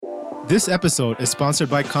This episode is sponsored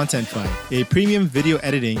by Contentify, a premium video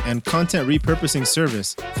editing and content repurposing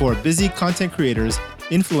service for busy content creators,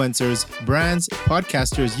 influencers, brands,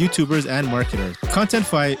 podcasters, YouTubers, and marketers.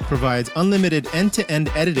 Contentify provides unlimited end-to-end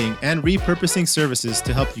editing and repurposing services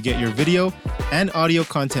to help you get your video and audio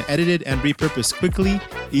content edited and repurposed quickly,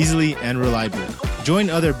 easily, and reliably. Join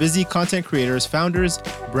other busy content creators, founders,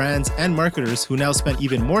 brands, and marketers who now spend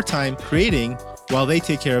even more time creating while they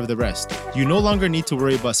take care of the rest. You no longer need to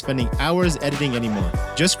worry about spending hours editing anymore.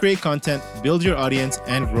 Just create content, build your audience,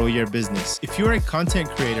 and grow your business. If you're a content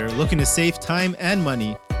creator looking to save time and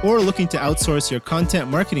money, or looking to outsource your content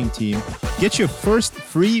marketing team, get your first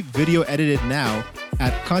free video edited now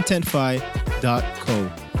at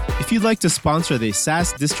contentify.co. If you'd like to sponsor the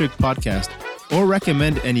SaaS District podcast or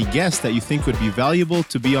recommend any guest that you think would be valuable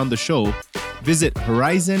to be on the show, visit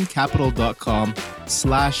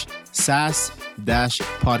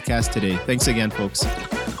horizoncapital.com/SaaS-podcast today. Thanks again, folks.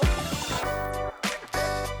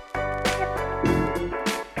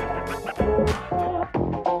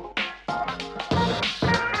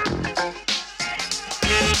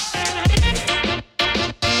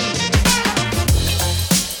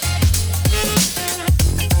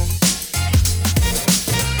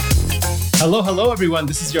 Hello, everyone.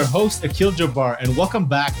 This is your host, Akil Jabbar, and welcome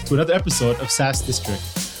back to another episode of SaaS District.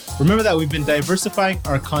 Remember that we've been diversifying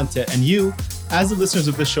our content, and you, as the listeners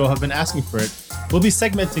of the show, have been asking for it. We'll be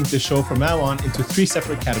segmenting the show from now on into three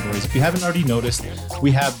separate categories. If you haven't already noticed,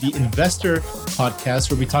 we have the Investor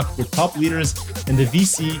Podcast, where we talk with top leaders in the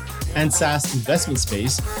VC and SaaS investment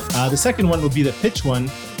space. The second one will be the Pitch one,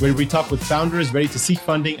 where we talk with founders ready to seek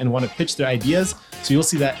funding and want to pitch their ideas. So you'll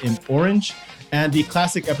see that in orange. And the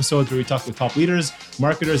classic episodes where we talk with top leaders,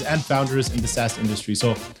 marketers, and founders in the SaaS industry.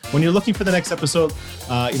 So when you're looking for the next episode,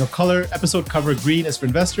 episode cover green is for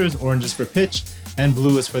investors, orange is for pitch, and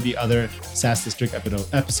blue is for the other SaaS District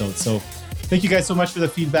episodes. So thank you guys so much for the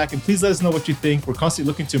feedback, and please let us know what you think. We're constantly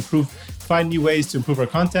looking to find new ways to improve our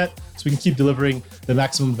content so we can keep delivering the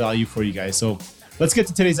maximum value for you guys. So let's get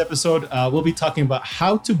to today's episode. We'll be talking about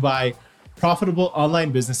how to buy profitable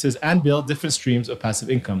online businesses and build different streams of passive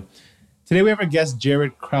income. Today, we have our guest,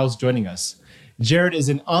 Jared Krause, joining us. Jared is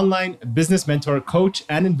an online business mentor, coach,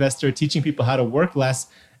 and investor, teaching people how to work less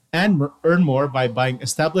and earn more by buying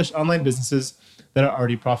established online businesses that are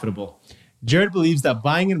already profitable. Jared believes that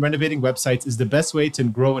buying and renovating websites is the best way to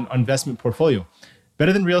grow an investment portfolio.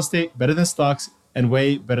 Better than real estate, better than stocks, and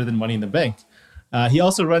way better than money in the bank. He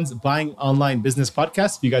also runs Buying Online Business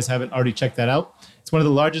Podcast. If you guys haven't already checked that out, it's one of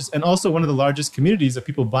the largest and also one of the largest communities of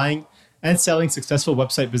people buying and selling successful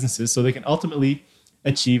website businesses so they can ultimately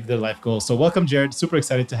achieve their life goals. So welcome, Jared. Super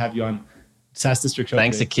excited to have you on SaaS District Show.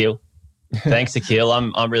 Thanks, Akil. Thanks, Akil.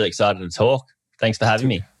 I'm really excited to talk. Thanks for having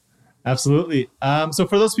me. Absolutely. So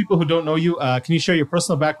for those people who don't know you, can you share your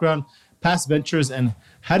personal background, past ventures, and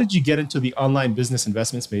how did you get into the online business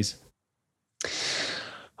investment space?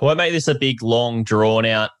 Well, I make this a big, long,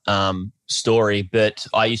 drawn-out story, but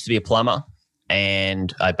I used to be a plumber,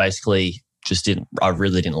 and I basically I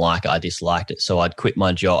really didn't like it. I disliked it. So I'd quit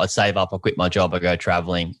my job. I'd save up. I'd quit my job. I'd go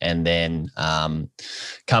traveling and then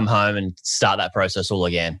come home and start that process all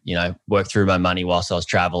again. Work through my money whilst I was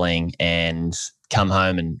traveling and come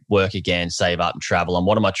home and work again, save up and travel. On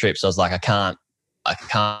one of my trips, I was like, I can't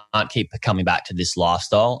keep coming back to this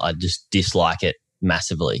lifestyle. I just dislike it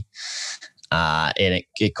massively. And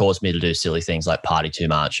it caused me to do silly things like party too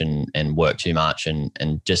much and work too much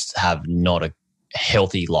and just have not a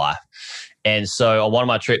healthy life. And so on one of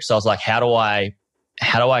my trips, I was like, how do I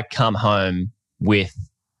come home with,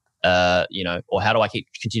 or how do I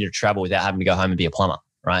continue to travel without having to go home and be a plumber,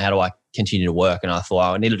 right? How do I continue to work? And I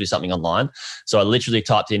thought, I need to do something online. So I literally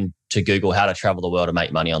typed into Google how to travel the world and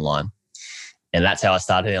make money online. And that's how I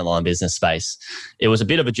started in the online business space. It was a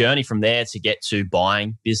bit of a journey from there to get to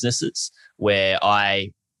buying businesses, where I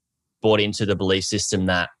bought into the belief system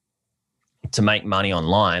that to make money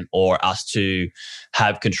online or us to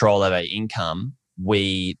have control over our income,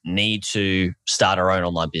 we need to start our own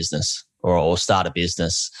online business or start a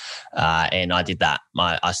business. And I did that.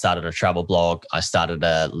 I started a travel blog. I started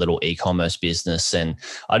a little e-commerce business, and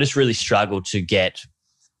I just really struggled to get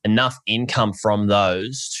enough income from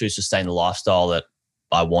those to sustain the lifestyle that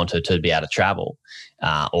I wanted to be able to travel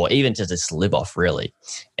or even to just live off, really.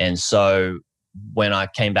 And so when I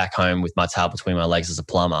came back home with my tail between my legs as a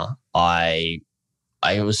plumber, I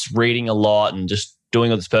was reading a lot and just doing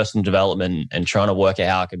all this personal development and trying to work out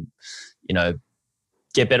how I could,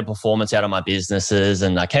 get better performance out of my businesses.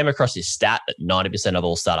 And I came across this stat that 90% of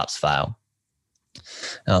all startups fail.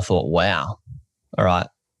 And I thought, wow, all right,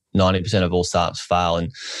 90% of all startups fail.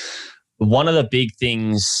 And one of the big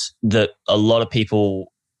things that a lot of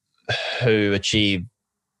people who achieve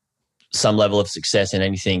some level of success in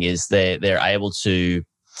anything is they're able to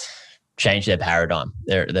change their paradigm.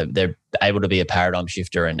 They're able to be a paradigm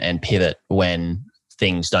shifter and pivot when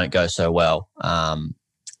things don't go so well.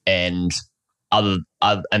 And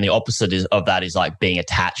the opposite of that is like being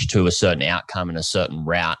attached to a certain outcome and a certain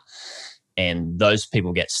route. And those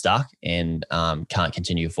people get stuck and can't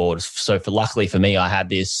continue forward. So luckily for me, I had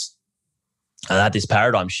this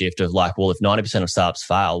paradigm shift of like, well, if 90% of startups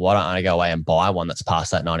fail, why don't I go away and buy one that's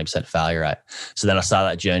past that 90% failure rate? So then I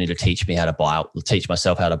started that journey to teach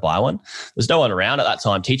myself how to buy one. There's no one around at that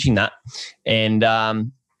time teaching that. And I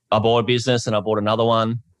bought a business and I bought another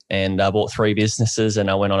one and I bought 3 businesses and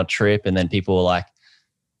I went on a trip, and then people were like,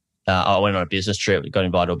 I went on a business trip, got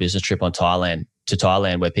invited to a business trip to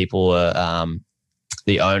Thailand where people were,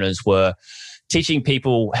 the owners were teaching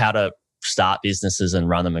people how to start businesses and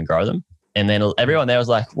run them and grow them. And then everyone there was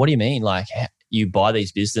like, what do you mean? Like, you buy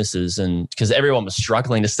these businesses? And because everyone was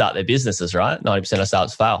struggling to start their businesses, right? 90% of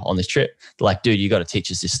startups fail on this trip. They're like, dude, you got to teach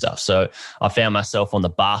us this stuff. So I found myself on the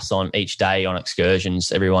bus on each day on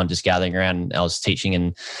excursions, everyone just gathering around, and I was teaching.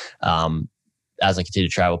 And as I continued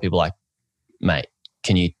to travel, people were like, mate,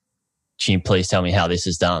 can you please tell me how this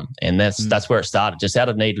is done? And that's where it started. Just out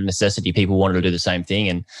of need of necessity, people wanted to do the same thing.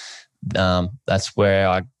 And that's where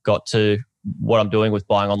I got to what I'm doing with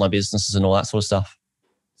buying online businesses and all that sort of stuff.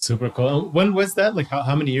 Super cool. When was that? Like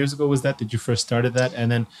how many years ago was that you first started that?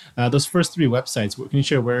 And then those first 3 websites, can you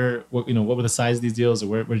share what were the size of these deals, or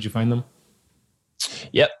where did you find them?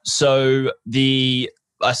 Yep. So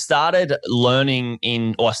I started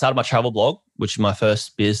I started my travel blog, which is my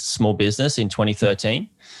first small business, in 2013.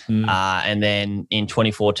 And then in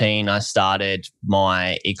 2014, I started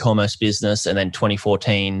my e-commerce business. And then at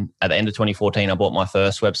the end of 2014, I bought my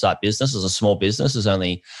first website business. It was a small business. It was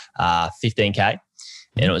only $15K.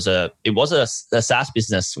 And it was a SaaS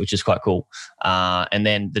business, which is quite cool. And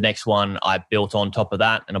then the next one I built on top of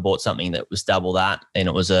that, and I bought something that was double that. And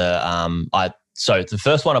it was so the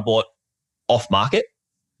first one I bought off market.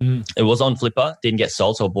 It was on Flippa, didn't get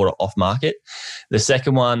sold, so I bought it off market. The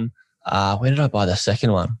second one, where did I buy the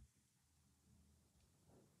second one?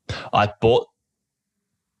 The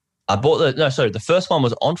first one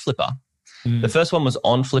was on Flippa. The first one was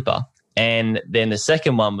on Flippa. And then the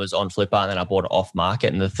second one was on Flippa, and then I bought it off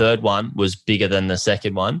market. And the third one was bigger than the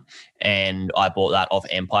second one. And I bought that off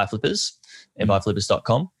Empire Flippers,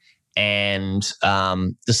 empireflippers.com. And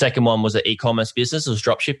the second one was an e-commerce business. It was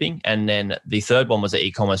drop shipping. And then the third one was an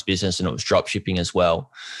e-commerce business, and it was drop shipping as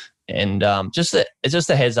well. And just a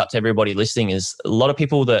heads up to everybody listening is a lot of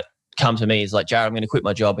people that come to me is like, Jared, I'm going to quit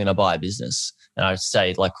my job, I'm going to buy a business. And I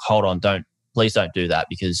say, like, hold on, please don't do that,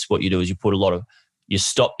 because what you do is you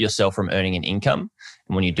stop yourself from earning an income.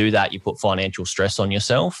 And when you do that, you put financial stress on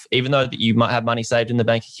yourself, even though you might have money saved in the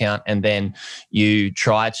bank account, and then you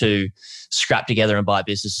try to scrap together and buy a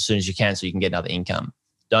business as soon as you can so you can get another income.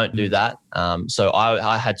 Don't do that. So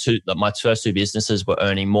I had my first 2 businesses were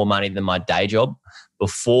earning more money than my day job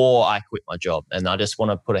before I quit my job. And I just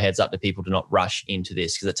want to put a heads up to people to not rush into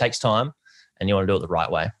this, because it takes time and you want to do it the right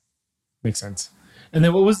way. Makes sense. And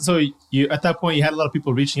then you at that point, you had a lot of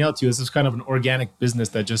people reaching out to you. This was kind of an organic business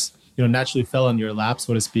that just, naturally fell on your lap,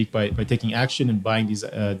 so to speak, by taking action and buying these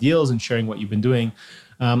deals and sharing what you've been doing.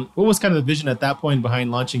 What was kind of the vision at that point behind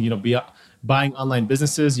launching, buying online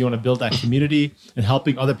businesses? You want to build that community and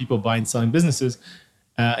helping other people buy and selling businesses,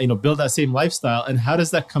 build that same lifestyle. And how does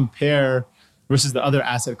that compare versus the other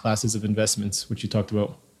asset classes of investments, which you talked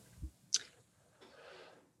about?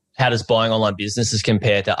 How does buying online businesses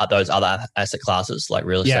compare to those other asset classes like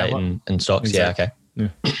real estate and stocks? Exactly. Yeah,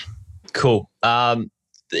 okay. Yeah. Cool.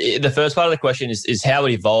 The first part of the question is how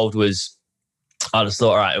it evolved was, I just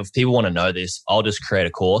thought, all right, if people want to know this, I'll just create a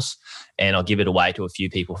course and I'll give it away to a few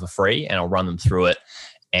people for free, and I'll run them through it,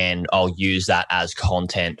 and I'll use that as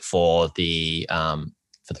content for the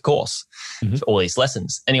course, for all these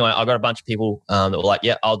lessons. Anyway, I got a bunch of people that were like,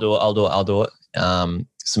 yeah, I'll do it.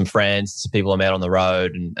 Some friends, some people I met on the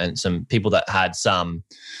road, and some people that had some,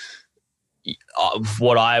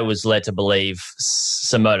 what I was led to believe,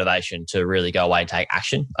 some motivation to really go away and take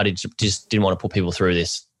action. I just didn't want to put people through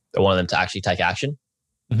this. I wanted them to actually take action.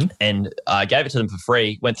 And I gave it to them for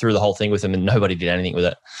free, went through the whole thing with them, and nobody did anything with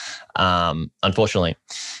it, unfortunately.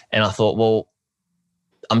 And I thought, well,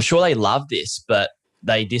 I'm sure they love this, but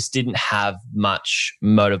they just didn't have much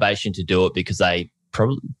motivation to do it because they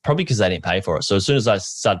probably because they didn't pay for it. So as soon as I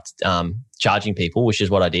started charging people, which is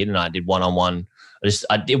what I did, and I did one-on-one,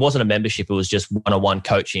 it wasn't a membership. It was just one-on-one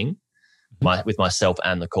coaching with myself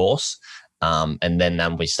and the course. And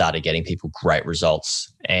then we started getting people great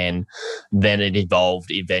results. And then it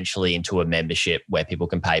evolved eventually into a membership where people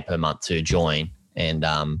can pay per month to join. And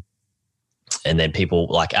then people,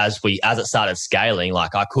 like, as it started scaling,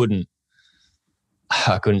 like I couldn't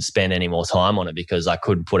spend any more time on it because I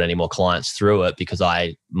couldn't put any more clients through it because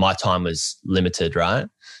my time was limited, right?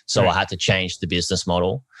 So I had to change the business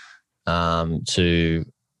model to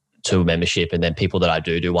a membership, and then people that I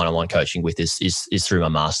do one-on-one coaching with is through my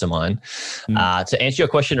mastermind. To answer your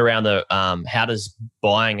question around the how does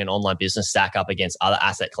buying an online business stack up against other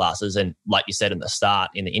asset classes, and like you said in the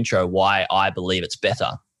start, in the intro, why I believe it's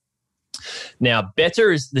better. Now,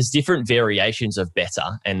 there's different variations of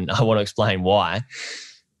better, and I want to explain why.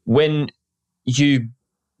 When you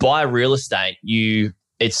buy real estate,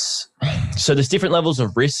 so there's different levels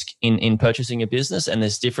of risk in purchasing a business, and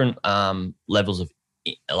there's different levels of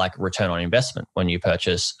like return on investment when you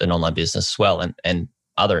purchase an online business as well, and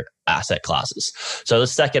other asset classes. So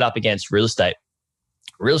let's stack it up against real estate.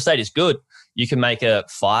 Real estate is good. You can make a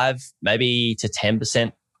 5, maybe to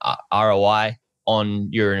 10% ROI on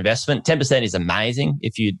your investment. 10% is amazing.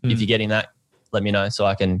 If you're getting that, let me know so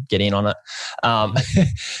I can get in on it.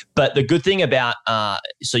 But the good thing about,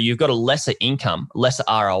 so you've got a lesser income, lesser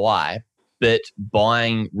ROI, but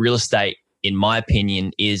buying real estate, in my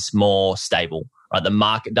opinion, is more stable. Right? The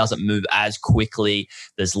market doesn't move as quickly.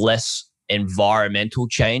 There's less environmental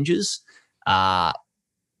changes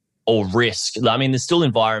or risk. I mean, there's still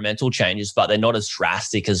environmental changes, but they're not as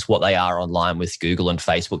drastic as what they are online with Google and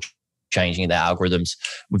Facebook changing their algorithms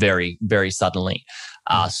very, very suddenly.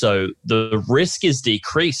 So the risk is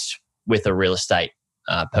decreased with a real estate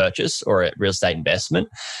purchase or a real estate investment,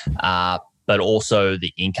 but also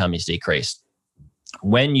the income is decreased.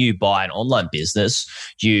 When you buy an online business,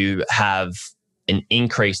 you have an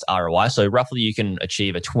increased ROI. So roughly you can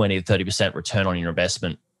achieve a 20 to 30% return on your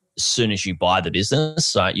investment as soon as you buy the business.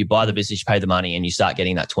 So you buy the business, you pay the money, and you start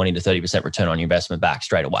getting that 20 to 30% return on your investment back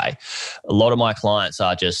straight away. A lot of my clients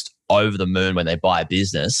are just over the moon when they buy a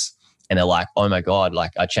business, and they're like, oh my God,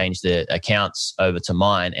 like I changed the accounts over to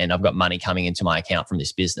mine and I've got money coming into my account from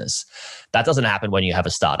this business. That doesn't happen when you have a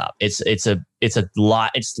startup. It's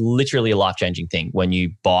literally a life-changing thing when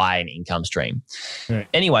you buy an income stream. Right.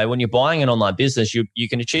 Anyway, when you're buying an online business, you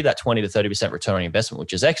can achieve that 20 to 30% return on investment,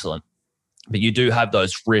 which is excellent. But you do have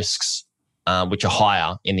those risks which are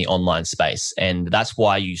higher in the online space. And that's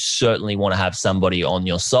why you certainly want to have somebody on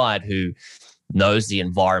your side who knows the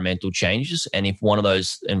environmental changes. And if one of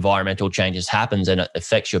those environmental changes happens and it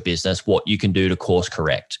affects your business, what you can do to course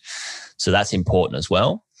correct. So that's important as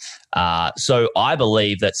well. So I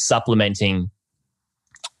believe that supplementing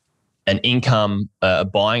an income,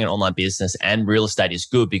 buying an online business and real estate is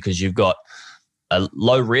good because you've got a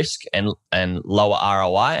low risk and lower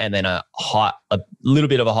ROI, and then a little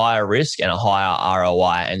bit of a higher risk and a higher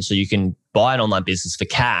ROI. And so you can buy an online business for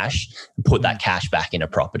cash and put that cash back in a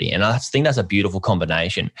property. And I think that's a beautiful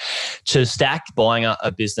combination. To stack buying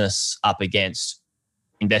a business up against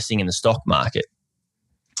investing in the stock market,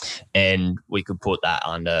 and we could put that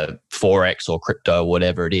under Forex or crypto,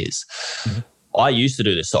 whatever it is. Mm-hmm. I used to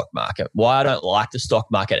do the stock market. Why I don't like the stock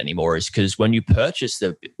market anymore is because when you purchase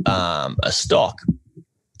a stock,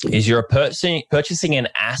 is you're purchasing an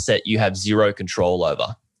asset you have zero control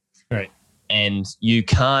over. Right. And you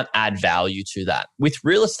can't add value to that. With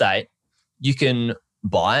real estate, you can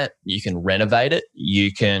buy it, you can renovate it,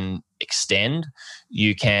 you can extend,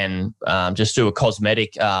 you can just do a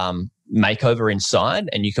cosmetic makeover inside,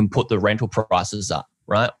 and you can put the rental prices up,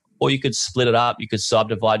 right? Or you could split it up, you could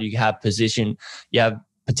subdivide, you have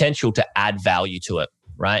potential to add value to it,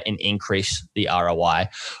 right? And increase the ROI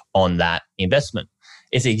on that investment.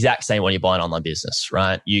 It's the exact same when you buy an online business,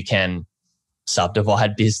 right? You can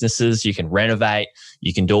subdivide businesses, you can renovate,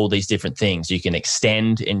 you can do all these different things. You can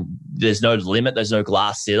extend, and there's no limit, there's no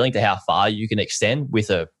glass ceiling to how far you can extend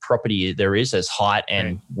with a property. There's height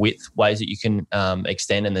and width ways that you can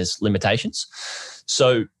extend, and there's limitations.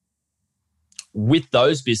 So with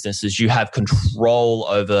those businesses, you have control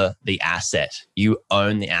over the asset. You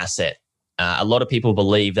own the asset. A lot of people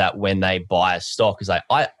believe that when they buy a stock, it's like,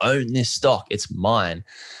 I own this stock, it's mine.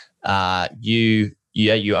 You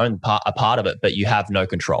own a part of it, but you have no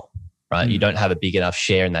control, right? You don't have a big enough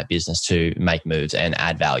share in that business to make moves and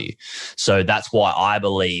add value. So that's why I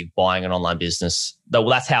believe buying an online business,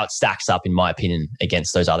 that's how it stacks up, in my opinion,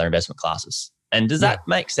 against those other investment classes. And does that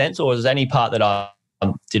make sense, or is there any part that I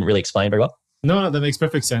didn't really explain very well? No, that makes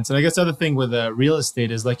perfect sense. And I guess the other thing with real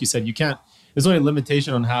estate is, like you said, there's only a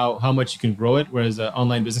limitation on how much you can grow it, whereas an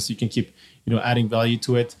online business, you can keep adding value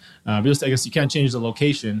to it. Because I guess you can't change the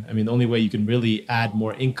location. I mean, the only way you can really add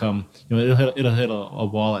more income, it'll hit a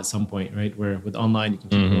wall at some point, right? Where with online you can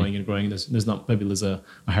keep growing and growing. There's a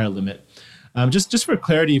higher limit. Just for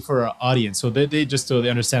clarity for our audience, so they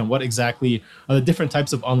understand what exactly are the different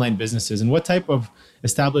types of online businesses and what type of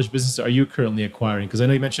established business are you currently acquiring? Because I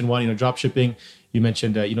know you mentioned one, drop shipping. You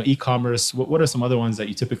mentioned e-commerce. What are some other ones that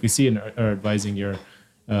you typically see and are advising your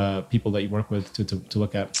people that you work with to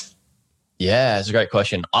look at? Yeah, it's a great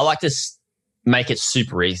question. I like to make it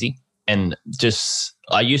super easy. And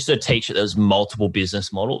I used to teach that there's multiple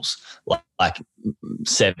business models, like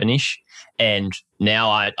 7-ish. And now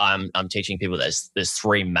I'm teaching people there's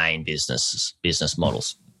 3 main business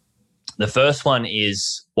models. The first one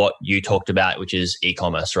is what you talked about, which is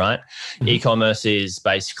e-commerce, right? Mm-hmm. E-commerce is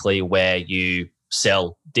basically where you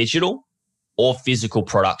sell digital or physical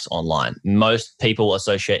products online. Most people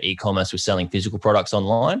associate e-commerce with selling physical products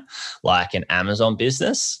online, like an Amazon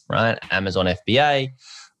business, right? Amazon FBA,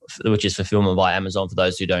 which is fulfillment by Amazon for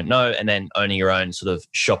those who don't know, and then owning your own sort of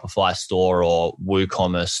Shopify store or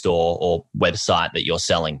WooCommerce store or website that you're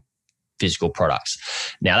selling physical products.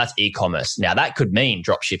 Now that's e-commerce. Now that could mean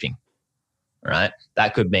drop shipping, right?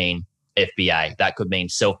 That could mean FBA. That could mean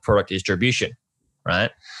self-product distribution,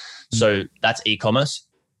 right? Mm-hmm. So that's e-commerce.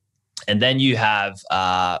 And then you have,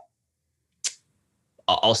 I'll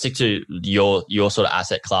stick to your sort of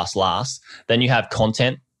asset class last. Then you have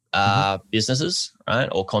content businesses, right?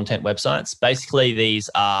 Or content websites. Basically, these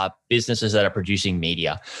are businesses that are producing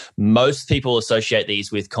media. Most people associate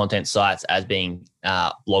these with content sites as being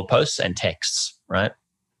blog posts and texts, right?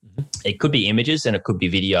 Mm-hmm. It could be images and it could be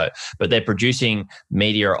video, but they're producing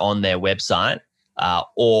media on their website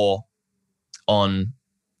or on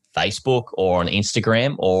Facebook or on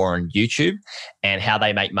Instagram or on YouTube. And how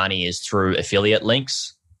they make money is through affiliate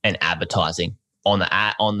links and advertising on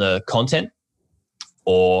the content,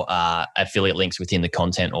 or affiliate links within the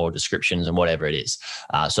content or descriptions and whatever it is.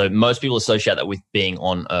 So most people associate that with being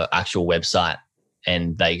on an actual website,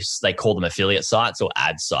 and they call them affiliate sites or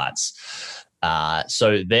ad sites.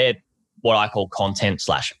 So they're what I call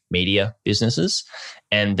content/media businesses.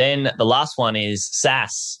 And then the last one is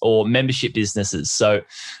SaaS or membership businesses. So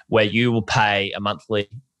where you will pay a monthly,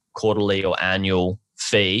 quarterly, or annual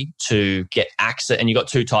fee to get access. And you've got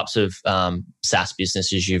 2 types of SaaS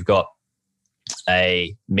businesses. You've got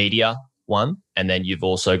a media one, and then you've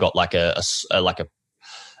also got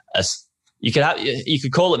you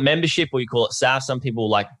could call it membership or you call it SaaS. Some people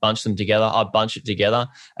bunch them together. I bunch it together.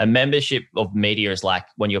 A membership of media is like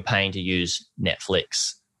when you're paying to use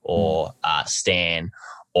Netflix or Stan,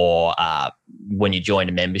 or when you join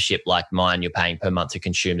a membership like mine, you're paying per month to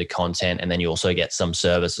consume the content, and then you also get some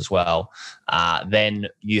service as well. Then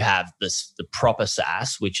you have the proper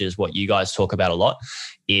SaaS, which is what you guys talk about a lot,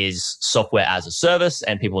 is software as a service,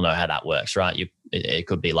 and people know how that works, right? It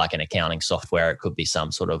could be like an accounting software. It could be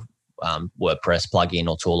some sort of WordPress plugin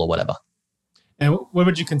or tool or whatever. And what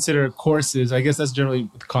would you consider courses? I guess that's generally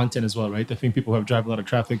with content as well, right? I think people who drive a lot of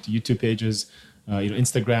traffic to YouTube pages,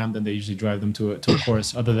 Instagram, then they usually drive them to a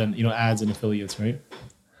course, other than ads and affiliates, right?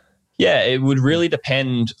 Yeah, it would really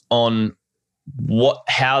depend on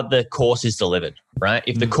how the course is delivered, right?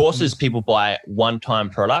 If the course is people buy one-time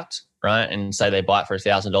product, right, and say they buy it for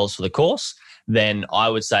 $1,000 for the course, then I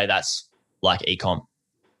would say that's like e-com,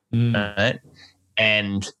 right?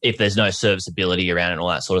 And if there's no serviceability around it and all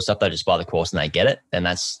that sort of stuff, they just buy the course and they get it, then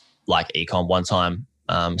that's like e-com, one-time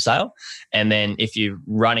sale. And then if you're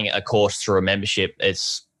running a course through a membership,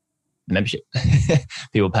 it's membership.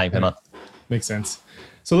 People paying per month. Makes sense.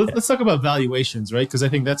 So let's talk about valuations, right? Because I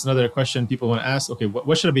think that's another question people want to ask. Okay,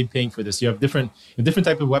 what should I be paying for this? You have different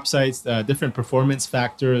type of websites, different performance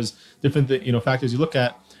factors, different factors you look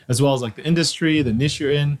at, as well as like the industry, the niche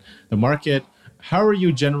you're in, the market. How are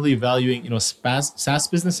you generally valuing SaaS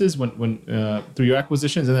businesses when through your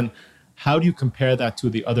acquisitions, and then how do you compare that to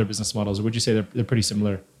the other business models? Or would you say they're pretty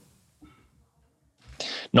similar?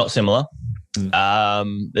 Not similar.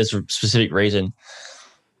 There's a specific reason.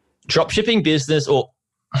 Dropshipping business, or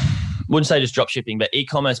wouldn't say just dropshipping, but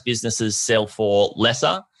e-commerce businesses sell for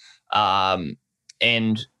lesser.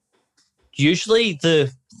 And usually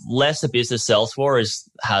the less a business sells for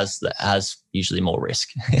has usually more risk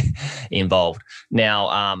involved.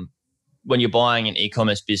 Now, when you're buying an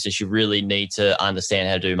e-commerce business, you really need to understand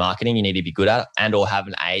how to do marketing. You need to be good at it, and or have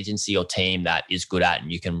an agency or team that is good at,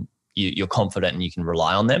 and you're confident and you can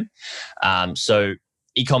rely on them. So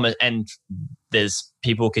e-commerce, and there's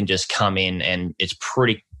people can just come in, and it's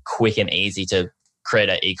pretty quick and easy to create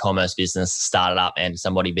an e-commerce business, start it up, and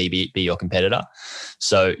somebody be your competitor.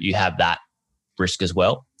 So you have that risk as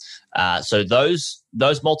well. So those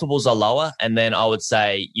those multiples are lower. And then I would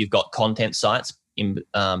say you've got content sites in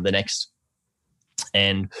the next,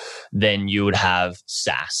 and then you would have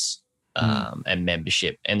SaaS and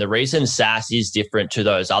membership. And the reason SaaS is different to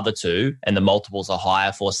those other two and the multiples are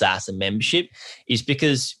higher for SaaS and membership is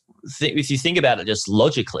because if you think about it just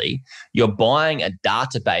logically, you're buying a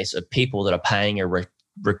database of people that are paying a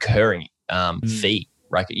recurring fee,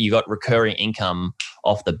 right? You got recurring income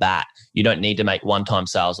off the bat. You don't need to make one-time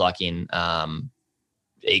sales like in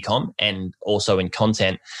e-com, and also in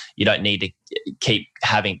content, you don't need to keep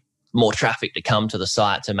having more traffic to come to the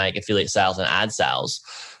site to make affiliate sales and ad sales.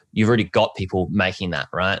 You've already got people making that,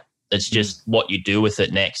 right? It's just what you do with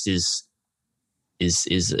it next is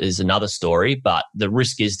another story, but the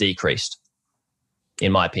risk is decreased,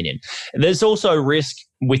 in my opinion. There's also risk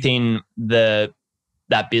within that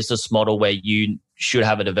business model where you should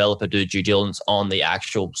have a developer do due diligence on the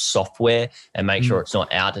actual software and make sure it's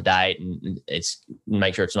not out of date, and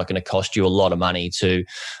make sure it's not going to cost you a lot of money to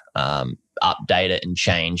update it and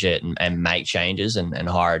change it and make changes and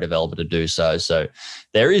hire a developer to do so. So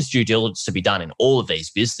there is due diligence to be done in all of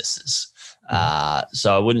these businesses.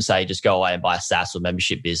 So I wouldn't say just go away and buy a SaaS or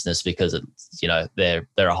membership business because it's, they're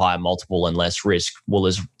a higher multiple and less risk. Well,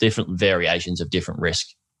 there's different variations of different risk.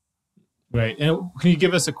 Right. And can you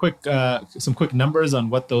give us some quick numbers on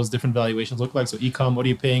what those different valuations look like? So e-com, what are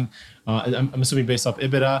you paying? I'm assuming based off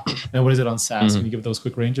EBITDA. And what is it on SaaS? Can you give those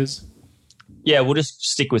quick ranges? Yeah, we'll just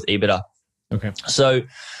stick with EBITDA. Okay. So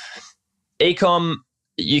e-com,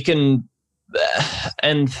 you can,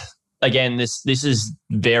 and again, this is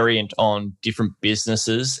variant on different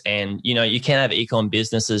businesses. And, you can have e-com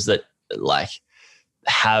businesses that like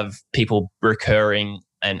have people recurring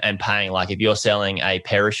and paying. Like if you're selling a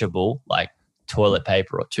perishable like toilet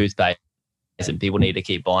paper or toothpaste and people need to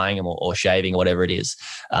keep buying them or shaving or whatever it is,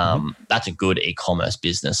 that's a good e-commerce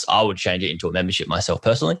business. I would change it into a membership myself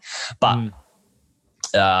personally. But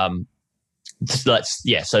so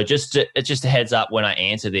just a heads up when I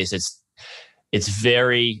answer this, it's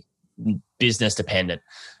very business dependent.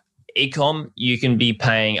 E-com, you can be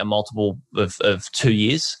paying a multiple of 2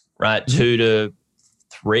 years, right? 2 to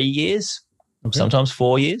 3 years. Okay. Sometimes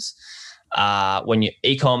 4 years. When you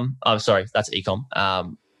e-com, that's e-com.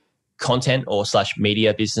 Content or /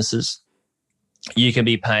 media businesses, you can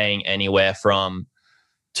be paying anywhere from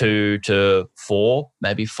 2 to 4,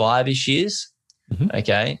 maybe 5-ish years.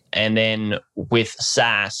 Okay. And then with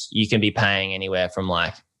SaaS, you can be paying anywhere from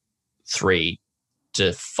like 3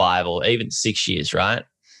 to 5 or even 6 years, right?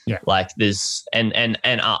 Yeah. Like there's and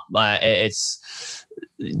up. It's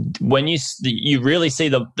when you really see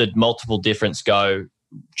the multiple difference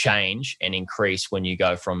change and increase when you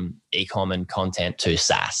go from e-com and content to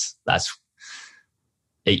SaaS.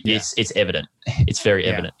 It's evident. It's very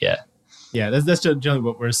evident. Yeah. Yeah, that's generally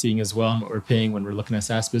what we're seeing as well, and what we're paying when we're looking at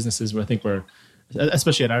SaaS businesses. Where I think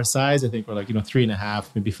especially at our size, I think we're like 3.5,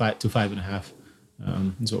 maybe 5 to 5.5.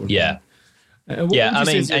 Is what we're paying. I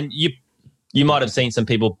mean, and you might have seen some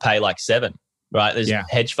people pay like 7, right? There's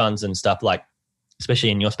hedge funds and stuff like, especially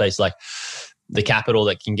in your space, like the capital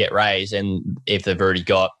that can get raised, and if they've already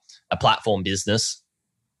got a platform business,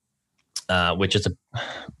 which is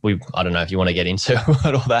I don't know if you want to get into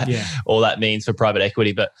what all that means for private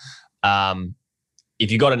equity, but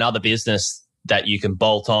if you've got another business that you can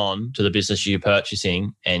bolt on to the business you're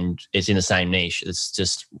purchasing and it's in the same niche, it's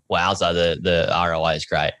just wowza, the ROI is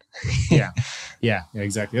great. Yeah,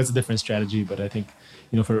 exactly. That's a different strategy, but I think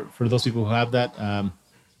for those people who have that a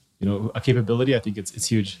capability, I think it's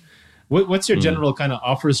huge. What's your general kind of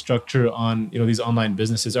offer structure on these online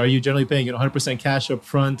businesses? Are you generally paying 100% cash up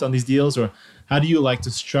front on these deals, or how do you like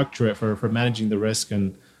to structure it for managing the risk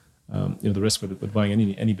and the risk with buying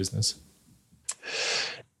any business?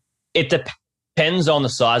 It depends on the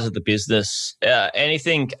size of the business.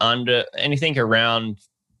 Anything around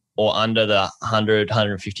or under the 100,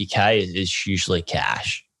 150K is usually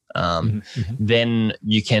cash. Then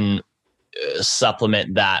you can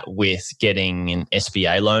supplement that with getting an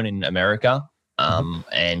SBA loan in America.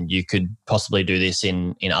 And you could possibly do this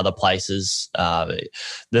in other places.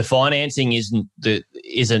 The financing isn't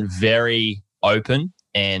very open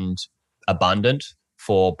and abundant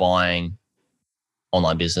for buying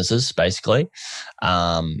online businesses, basically.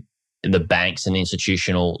 The banks and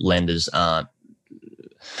institutional lenders aren't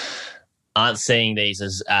seeing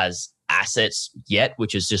these as assets yet,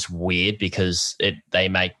 which is just weird because they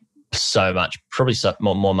make so much, probably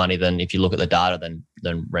more money than, if you look at the data,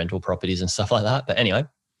 than rental properties and stuff like that. But anyway,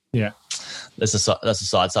 that's a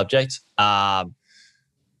side subject.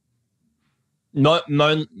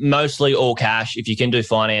 Mostly all cash. If you can do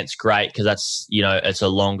finance, great, because that's, it's a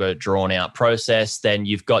longer drawn out process. Then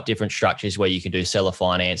you've got different structures where you can do seller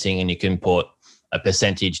financing and you can put a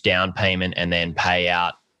percentage down payment and then pay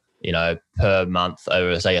out, per month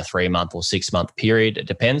over, say, a 3-month or 6-month period. It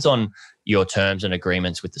depends on your terms and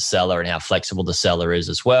agreements with the seller and how flexible the seller is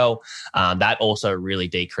as well. That also really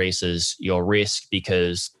decreases your risk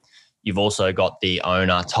because you've also got the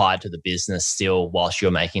owner tied to the business still whilst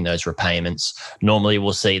you're making those repayments. Normally,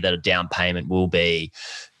 we'll see that a down payment will be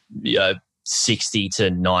 60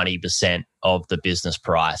 to 90% of the business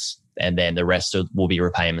price, and then the rest will be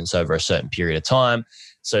repayments over a certain period of time.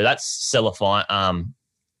 So that's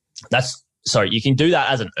seller you can do that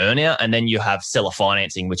as an earnout, and then you have seller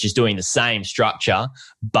financing, which is doing the same structure,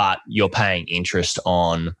 but you're paying interest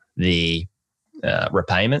on the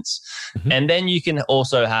repayments. Mm-hmm. And then you can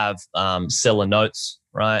also have seller notes,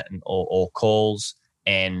 right? Or calls,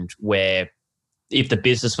 and where if the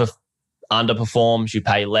business underperforms, you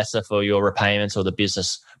pay lesser for your repayments, or the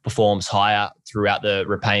business performs higher throughout the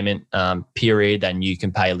repayment period, then you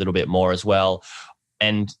can pay a little bit more as well.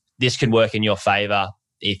 And this can work in your favor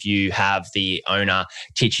if you have the owner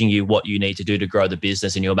teaching you what you need to do to grow the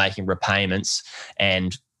business and you're making repayments,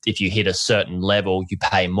 and if you hit a certain level, you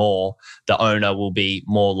pay more, the owner will be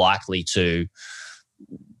more likely to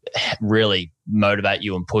really motivate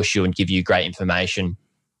you and push you and give you great information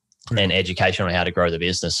and education on how to grow the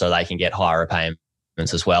business so they can get higher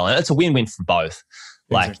repayments as well. And it's a win-win for both.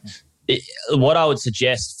 Exactly. What I would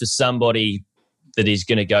suggest for somebody that is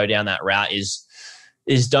going to go down that route is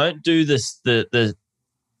don't do this, the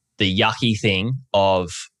yucky thing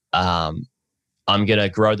of, I'm going to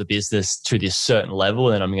grow the business to this certain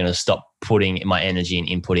level and I'm going to stop putting my energy and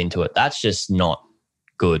input into it. That's just not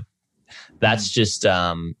good. That's just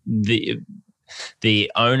the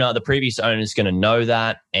owner, the previous owner is going to know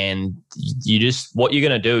that. And what you're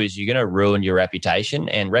going to do is you're going to ruin your reputation.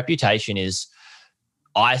 And reputation is,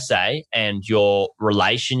 I say, and your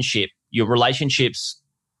relationships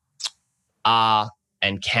are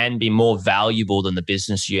and can be more valuable than the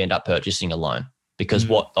business you end up purchasing alone. Because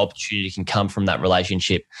what opportunity can come from that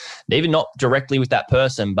relationship, even not directly with that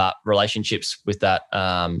person, but relationships with that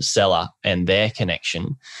seller and their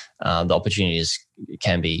connection, the opportunities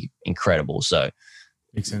can be incredible. So,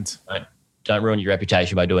 makes sense. Don't ruin your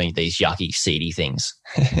reputation by doing these yucky, seedy things.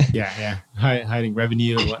 yeah. Hiding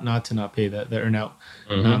revenue and whatnot to not pay the earnout.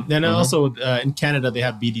 Then also in Canada, they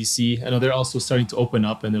have BDC. I know they're also starting to open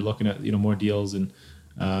up and they're looking at more deals and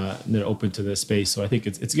they're open to the space. So I think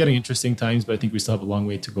it's getting interesting times, but I think we still have a long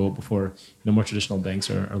way to go before more traditional banks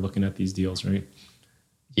are looking at these deals, right?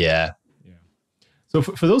 Yeah. So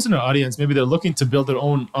for those in our audience, maybe they're looking to build their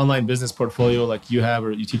own online business portfolio like you have,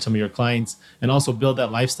 or you teach some of your clients, and also build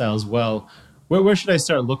that lifestyle as well. Where should I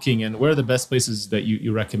start looking, and where are the best places that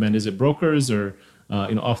you recommend? Is it brokers or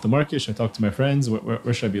off the market? Should I talk to my friends?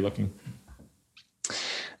 Where should I be looking?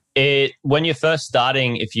 When you're first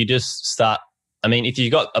starting, if you just start, if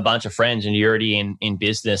you've got a bunch of friends and you're already in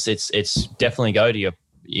business, it's definitely go to your,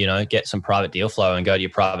 get some private deal flow and go to your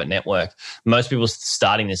private network. Most people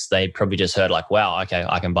starting this, they probably just heard like, wow, okay,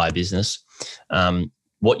 I can buy a business.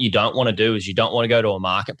 What you don't want to do is you don't want to go to a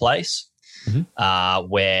marketplace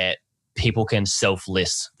where people can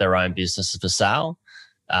self-list their own businesses for sale.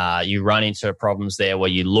 You run into problems there where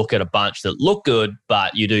you look at a bunch that look good,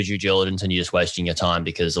 but you do due diligence and you're just wasting your time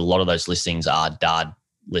because a lot of those listings are dud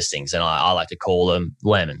listings, and I like to call them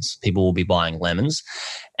lemons. People will be buying lemons.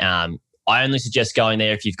 I only suggest going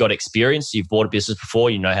there if you've got experience, you've bought a business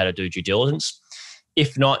before, you know how to do due diligence.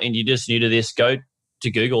 If not, and you're just new to this, go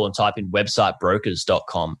to Google and type in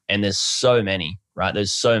websitebrokers.com, and there's so many, right?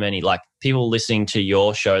 There's so many. Like people listening to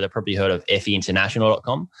your show, they've probably heard of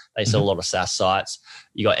feinternational.com. They sell a lot of SaaS sites.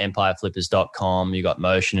 You got empireflippers.com, you got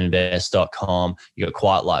motioninvest.com, you got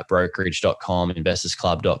quietlightbrokerage.com,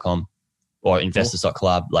 investorsclub.com. or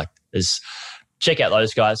investors.club. Like check out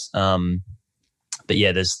those guys. But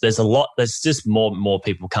yeah, there's a lot, there's just more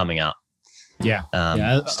people coming up. Yeah.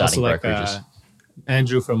 Starting also brokerages.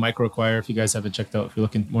 Andrew from MicroAcquire, if you guys haven't checked out, if you're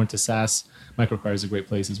looking more into SaaS, MicroAcquire is a great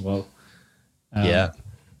place as well.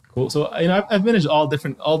 Cool. So, I've managed all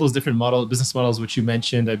those different business models, which you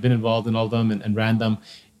mentioned. I've been involved in all of them and ran them.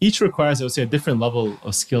 Each requires, I would say, a different level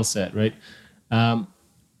of skill set, right?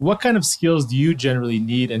 What kind of skills do you generally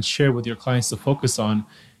need and share with your clients to focus on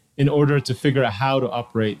in order to figure out how to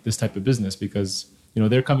operate this type of business? Because,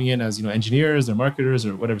 they're coming in as, engineers or marketers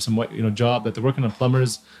or whatever, somewhat, job that they're working on,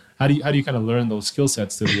 plumbers. How do you kind of learn those skill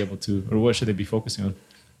sets to be able to, or what should they be focusing on?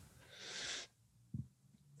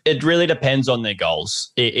 It really depends on their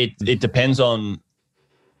goals. It depends on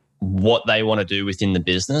what they want to do within the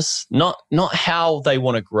business, not how they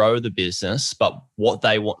want to grow the business, but what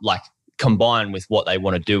they want, like combine with what they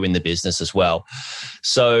want to do in the business as well.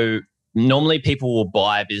 So normally people will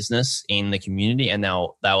buy a business in the community and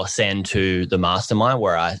they'll send to the mastermind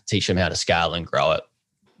where I teach them how to scale and grow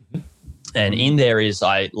it. And in there is,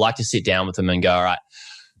 I like to sit down with them and go, all right,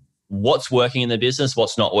 what's working in the business?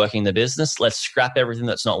 What's not working in the business? Let's scrap everything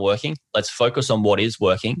that's not working. Let's focus on what is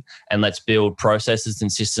working and let's build processes and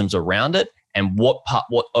systems around it. And what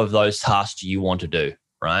of those tasks do you want to do,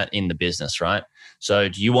 right, in the business, right? So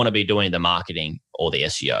do you want to be doing the marketing or the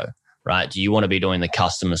SEO, right? Do you want to be doing the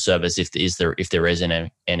customer service if there isn't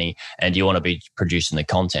any? And do you want to be producing the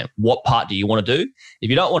content? What part do you want to do? If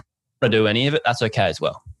you don't want to do any of it, that's okay as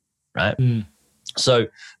well, right? So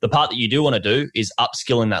the part that you do want to do is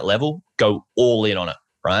upskill in that level, go all in on it,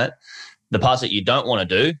 right? The parts that you don't want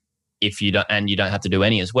to do, if you don't, and you don't have to do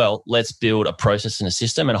any as well, let's build a process and a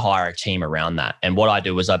system and hire a team around that. And what I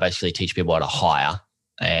do is I basically teach people how to hire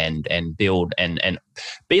and build and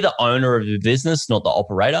be the owner of the business, not the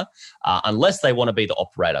operator, unless they want to be the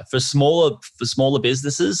operator. For smaller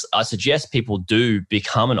businesses, I suggest people do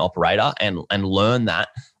become an operator and learn that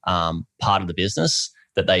part of the business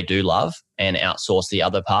that they do love and outsource the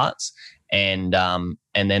other parts. And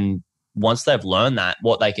then once they've learned that,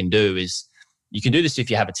 what they can do is, you can do this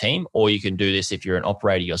if you have a team, or you can do this if you're an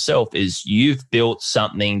operator yourself, is you've built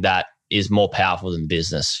something that is more powerful than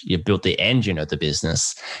business. You've built the engine of the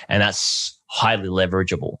business, and that's highly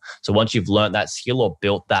leverageable. So once you've learned that skill or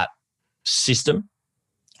built that system,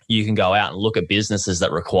 you can go out and look at businesses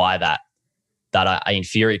that require that are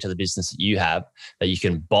inferior to the business that you have, that you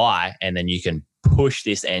can buy, and then you can push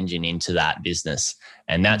this engine into that business.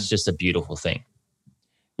 And that's just a beautiful thing.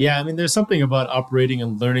 Yeah, I mean, there's something about operating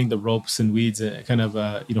and learning the ropes and weeds kind of,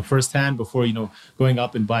 firsthand before, going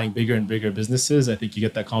up and buying bigger and bigger businesses. I think you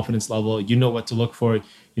get that confidence level. You know what to look for,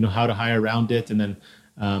 how to hire around it. And then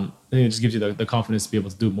I think it just gives you the confidence to be able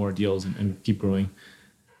to do more deals and keep growing.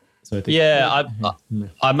 So I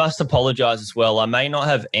think, I must apologize as well. I may not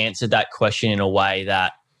have answered that question in a way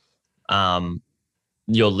that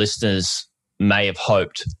your listeners may have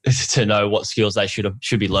hoped to know what skills they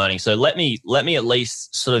should be learning. So let me at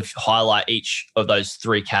least sort of highlight each of those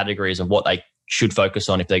three categories of what they should focus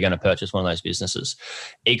on if they're going to purchase one of those businesses.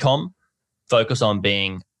 Ecom, focus on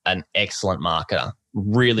being an excellent marketer,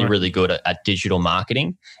 really good at digital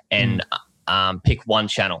marketing, and pick one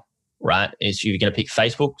channel, right? Is you're going to pick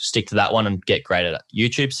Facebook, stick to that one and get great at it.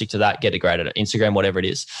 YouTube, stick to that, get great at it. Instagram, whatever it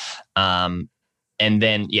is. And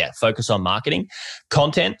then, focus on marketing.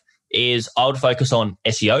 Content is I would focus on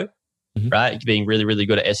SEO, right? Being really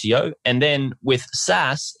good at SEO. And then with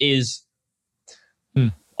SaaS is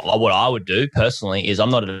what I would do personally is, I'm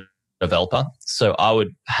not a developer, so I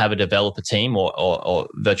would have a developer team or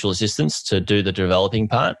virtual assistants to do the developing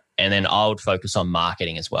part. And then I would focus on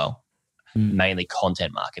marketing as well, mainly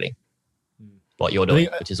content marketing, what you're doing,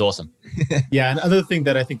 which is awesome. Yeah, another thing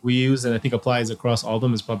that I think we use and I think applies across all of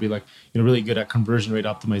them is probably really good at conversion rate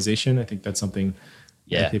optimization. I think that's something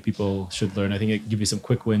I think people should learn. I think it gives you some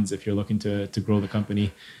quick wins if you're looking to grow the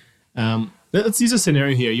company. Let's use a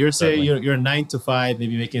scenario here. You're saying you're a 9 to 5,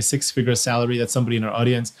 maybe making a 6-figure salary. That's somebody in our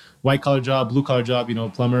audience. White collar job, blue collar job,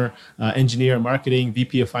 plumber, engineer, marketing,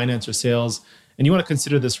 VP of finance or sales. And you want to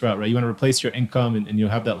consider this route, right? You want to replace your income and you'll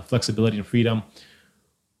have that flexibility and freedom.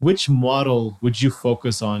 Which model would you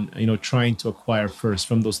focus on, trying to acquire first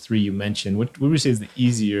from those three you mentioned? What would you say is the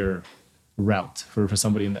easier route for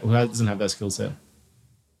somebody who doesn't have that skill set?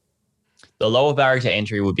 The lower barrier to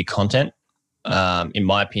entry would be content, in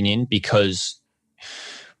my opinion, because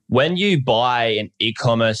when you buy an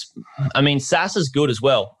e-commerce, I mean, SaaS is good as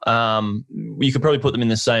well. You could probably put them in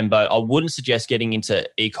the same boat. I wouldn't suggest getting into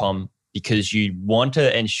e-com because you want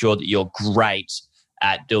to ensure that you're great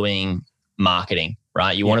at doing marketing,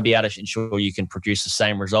 right? You want to be able to ensure you can produce the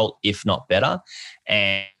same result, if not better.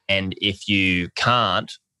 And if you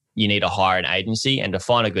can't, you need to hire an agency, and to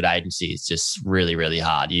find a good agency is just really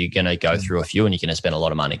hard. You're going to go through a few and you're going to spend a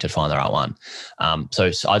lot of money to find the right one.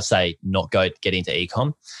 So I'd say get into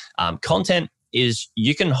e-com. Content is,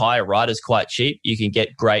 you can hire writers quite cheap. You can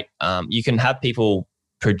get great, you can have people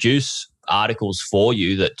produce articles for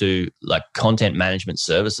you that do like content management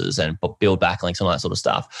services and build backlinks and all that sort of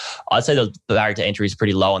stuff. I'd say the barrier to entry is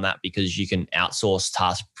pretty low on that because you can outsource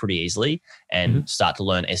tasks pretty easily and start to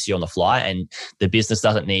learn SEO on the fly, and the business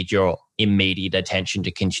doesn't need your immediate attention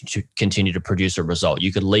to continue to produce a result.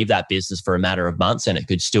 You could leave that business for a matter of months and it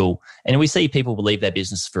could still, and we see people leave their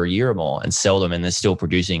business for a year or more and sell them and they're still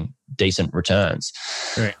producing decent returns.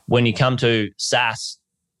 Right. When you come to SaaS,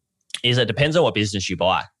 it depends on what business you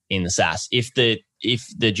buy. In the SaaS, if the if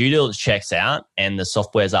the due diligence checks out and the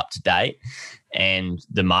software's up to date and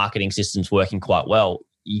the marketing system's working quite well,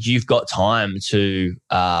 you've got time to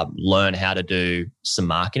learn how to do some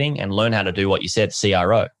marketing and learn how to do what you said,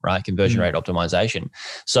 CRO, right? Conversion rate optimization.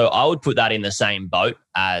 So I would put that in the same boat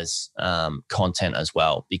as content as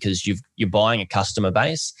well, because you're buying a customer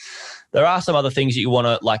base. There are some other things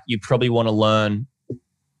that you probably want to learn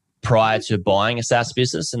prior to buying a SaaS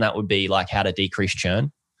business, and that would be like how to decrease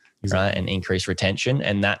churn, right, and increase retention.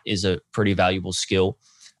 And that is a pretty valuable skill.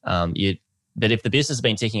 But if the business has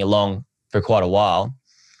been ticking along for quite a while,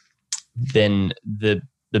 then the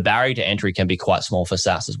barrier to entry can be quite small for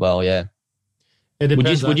SaaS as well. Yeah.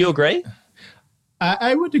 Would you agree?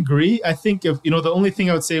 I would agree. I think the only thing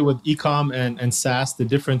I would say with e-com and SaaS, the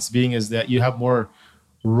difference being is that you have more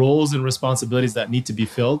roles and responsibilities that need to be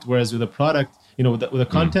filled. Whereas with a product, with the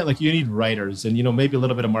content, like you need writers and, maybe a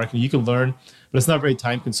little bit of marketing. You can learn, but it's not very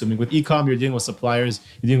time consuming. With e-com, you're dealing with suppliers,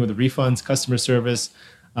 you're dealing with the refunds, customer service,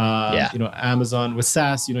 Amazon. With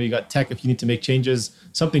SaaS, you got tech. If you need to make changes,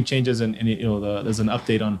 something changes, and there's an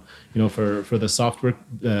update on, for the software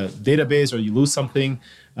database, or you lose something.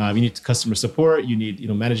 You need customer support. You need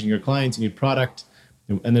managing your clients. You need product,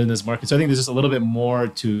 and then there's market. So I think there's just a little bit more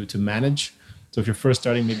to manage. So if you're first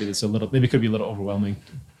starting, maybe it could be a little overwhelming.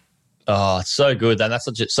 Oh, it's so good. And that's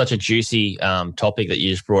such a juicy topic that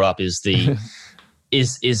you just brought up. Is the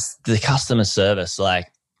is the customer service. Like,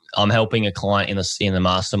 I'm helping a client in the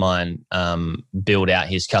mastermind build out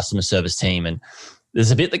his customer service team, and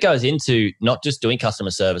there's a bit that goes into not just doing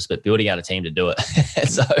customer service, but building out a team to do it.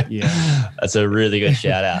 So that's a really good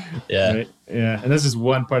shout out. Yeah, right? Yeah, and that's just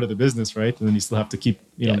one part of the business, right? And then you still have to keep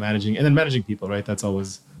managing, and then managing people, right? That's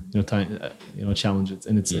always time a challenge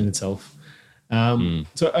in itself.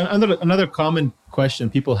 So another common question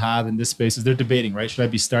people have in this space is they're debating, right? Should I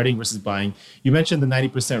be starting versus buying? You mentioned the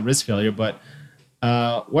 90% risk failure, but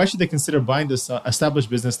why should they consider buying this established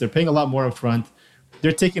business? They're paying a lot more upfront.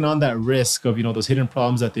 They're taking on that risk of those hidden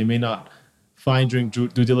problems that they may not find during due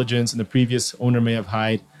diligence and the previous owner may have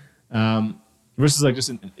hid, versus like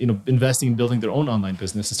just investing in building their own online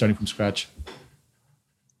business and starting from scratch.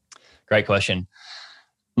 Great question.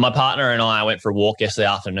 My partner and I went for a walk yesterday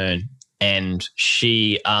afternoon, and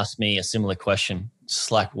she asked me a similar question. It's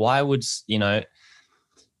like, why would we're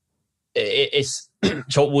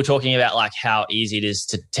talking about like how easy it is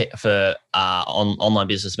for online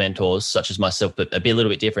business mentors such as myself, but a little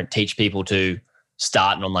bit different, teach people to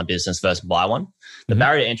start an online business versus buy one. The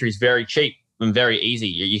barrier to entry is very cheap and very easy.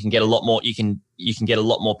 You can get a lot more. You can get a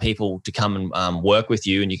lot more people to come and work with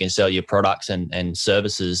you, and you can sell your products and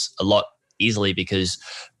services a lot easily because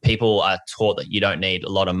people are taught that you don't need a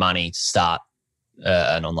lot of money to start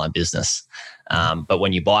an online business. But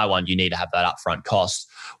when you buy one, you need to have that upfront cost.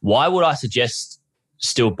 Why would I suggest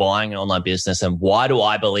still buying an online business, and why do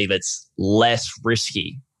I believe it's less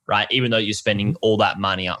risky, right? Even though you're spending all that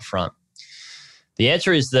money up front. The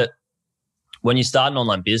answer is that when you start an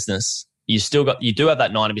online business, you do have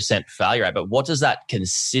that 90% failure rate, but what does that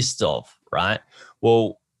consist of, right?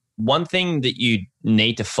 Well, one thing that you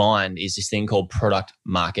need to find is this thing called product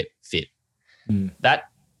market fit. That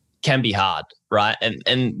can be hard, right?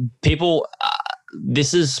 And people,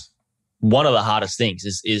 this is one of the hardest things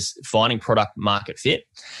is finding product market fit.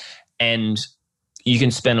 And you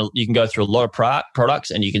can go through a lot of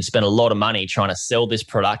products, and you can spend a lot of money trying to sell this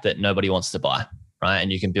product that nobody wants to buy, right?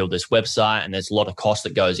 And you can build this website, and there's a lot of cost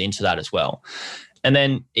that goes into that as well. And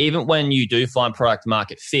then even when you do find product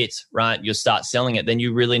market fit, right, you'll start selling it, then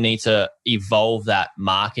you really need to evolve that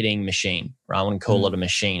marketing machine, right? I wouldn't call it a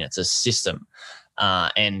machine, it's a system.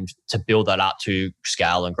 And to build that up to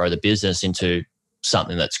scale and grow the business into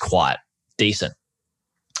something that's quite decent.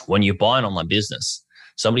 When you buy an online business,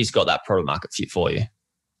 somebody's got that product market fit for you.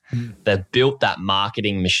 They've built that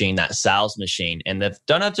marketing machine, that sales machine, and they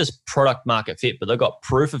don't have just product market fit, but they've got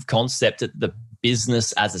proof of concept that the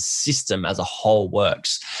business as a system, as a whole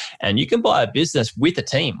works. And you can buy a business with a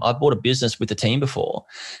team. I've bought a business with a team before.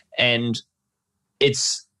 And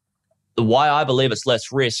it's why I believe it's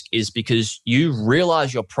less risk is because you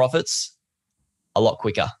realize your profits a lot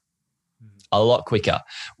quicker.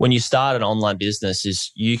 When you start an online business,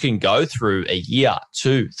 is you can go through a year,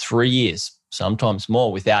 2, 3 years, sometimes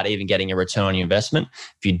more, without even getting a return on your investment.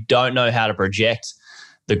 If you don't know how to project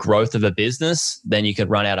the growth of a business, then you could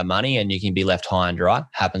run out of money and you can be left high and dry.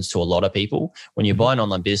 Happens to a lot of people. When you buy an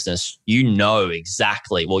online business, you know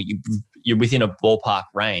exactly, well, you're within a ballpark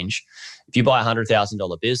range. If you buy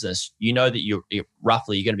 $100,000 business, you know that you're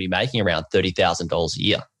going to be making around $30,000 a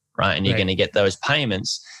year, right? And you're going to get those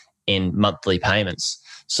payments in monthly payments.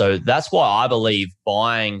 So that's why I believe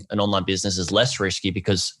buying an online business is less risky,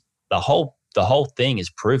 because the whole the whole thing is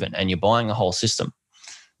proven and you're buying the whole system.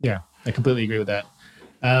 Yeah, I completely agree with that.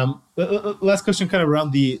 Last question kind of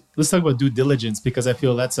around let's talk about due diligence, because I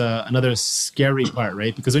feel that's another scary part,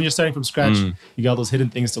 right? Because when you're starting from scratch, you got all those hidden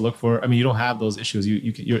things to look for. I mean, you don't have those issues.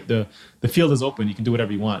 The field is open. You can do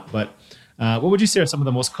whatever you want. But what would you say are some of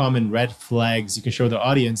the most common red flags you can show the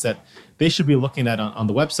audience that they should be looking at on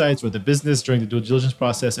the websites or the business during the due diligence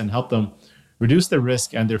process and help them reduce their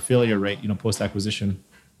risk and their failure rate, post-acquisition?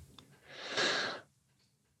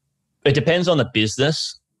 It depends on the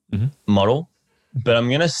business model, but I'm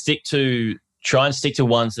going to try and stick to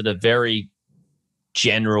ones that are very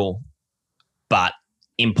general but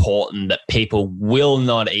important that people will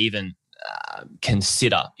not even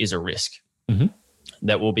consider is a risk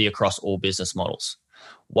that will be across all business models.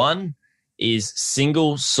 One is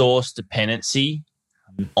single source dependency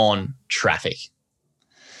on traffic.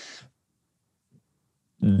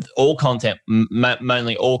 All content,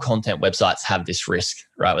 mainly all content websites have this risk,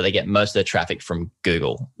 right? Where they get most of their traffic from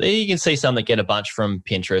Google. You can see some that get a bunch from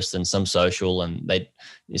Pinterest and some social, and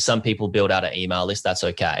some people build out an email list. That's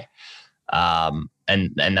okay, and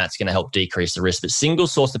that's going to help decrease the risk. But single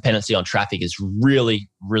source dependency on traffic is really,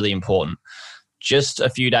 really important. Just a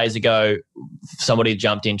few days ago, somebody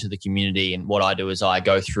jumped into the community, and what I do is I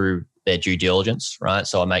go through their due diligence, right?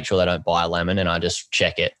 So I make sure they don't buy a lemon, and I just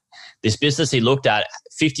check it. This business he looked at,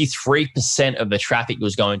 53% of the traffic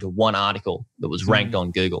was going to one article that was ranked on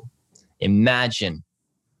Google. Imagine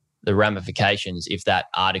the ramifications if that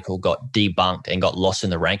article got debunked and got lost in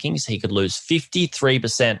the rankings. He could lose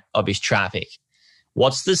 53% of his traffic.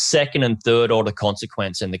 What's the second and third order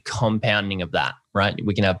consequence and the compounding of that, right?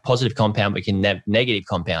 We can have positive compound, we can have negative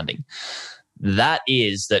compounding. That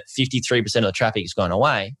is that 53% of the traffic is going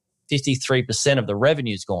away, 53% of the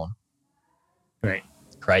revenue is gone. Right.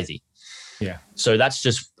 Crazy. Yeah. So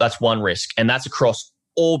that's one risk, and that's across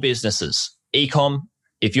all businesses. E-com,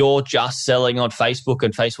 if you're just selling on Facebook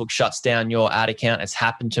and Facebook shuts down your ad account, it's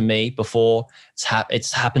happened to me before.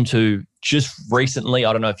 It's happened to just recently.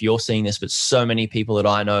 I don't know if you're seeing this, but so many people that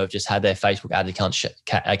I know have just had their Facebook ad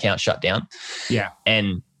account shut down. Yeah.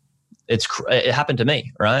 And it happened to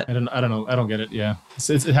me, right? I don't know. I don't get it. Yeah.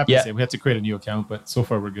 It happens. Yeah. We have to create a new account, but so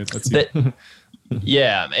far we're good. Let's see.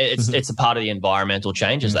 Yeah, it's a part of the environmental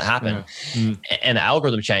changes that happen and the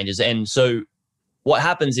algorithm changes. And so what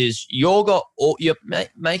happens is you're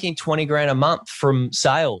making 20 grand a month from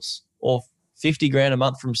sales, or 50 grand a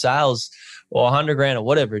month from sales, or 100 grand or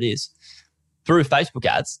whatever it is through Facebook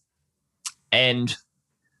ads, and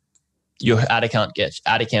your ad account gets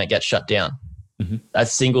shut down.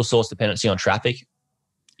 That's single source dependency on traffic.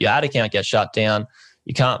 Your ad account gets shut down.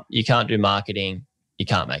 You can't do marketing. You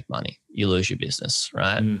can't make money. You lose your business,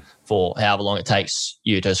 right? For however long it takes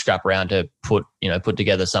you to scrap around to put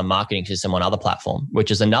together some marketing system on other platform, which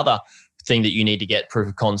is another thing that you need to get proof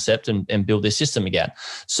of concept and build this system again.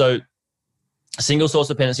 So single source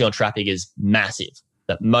dependency on traffic is massive,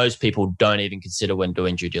 that most people don't even consider when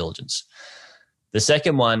doing due diligence. The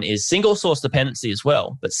second one is single source dependency as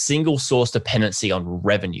well, but single source dependency on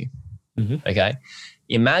revenue. Okay.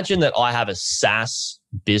 Imagine that I have a SaaS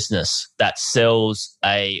business that sells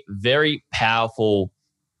a very powerful,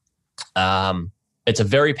 it's a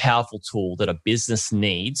very powerful tool that a business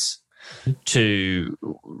needs to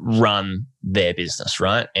run their business,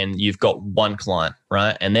 right? And you've got one client,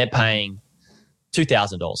 right? And they're paying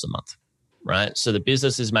 $2,000 a month, right? So the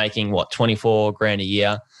business is making 24 grand a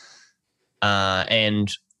year. Or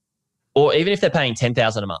even if they're paying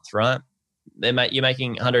 10,000 a month, right? You're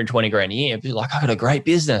making 120 grand a year. You're like, I got a great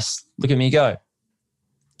business. Look at me go.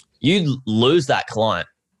 You lose that client,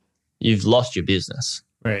 you've lost your business.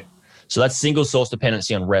 Right. So that's single source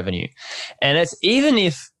dependency on revenue. And it's even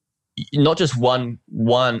if not just one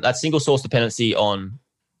that's single source dependency on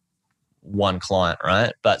one client,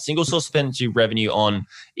 right? But single source dependency revenue on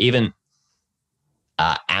even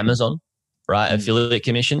Amazon, right? Affiliate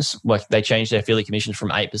commissions, like they changed their affiliate commissions from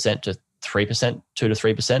 8% to 3%, 2 to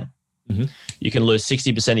 3%. You can lose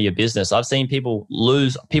 60% of your business. I've seen people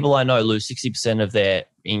I know lose 60% of their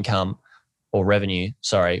income or revenue,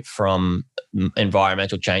 from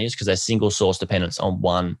environmental changes because they're single source dependence on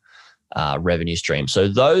one revenue stream. So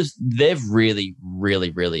they're really,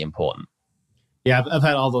 really, really important. Yeah, I've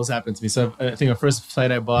had all those happen to me. So I think our first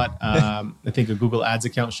site I bought, I think a Google Ads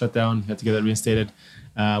account shut down. Had to get that reinstated.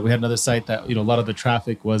 We had another site that, a lot of the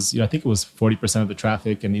traffic was, I think it was 40% of the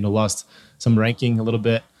traffic and, lost some ranking a little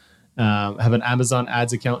bit. Have an Amazon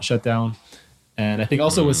ads account shut down. And I think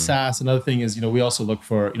also with SaaS, another thing is, we also look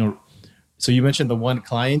for, so you mentioned the one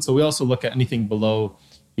client. So we also look at anything below,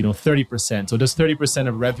 30%. So does 30%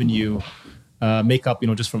 of revenue make up,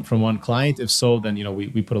 just from one client? If so, then,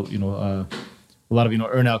 we put a lot of,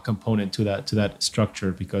 earn-out component to that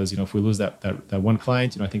structure, because, if we lose that one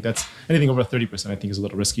client, I think that's anything over 30%, I think is a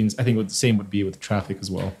little risky. And I think the same would be with traffic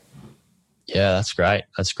as well. Yeah, that's great.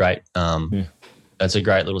 That's great. That's a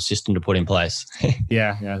great little system to put in place.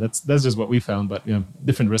 Yeah. That's just what we found, but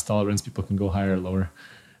different risk tolerance, people can go higher or lower.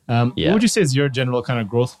 What would you say is your general kind of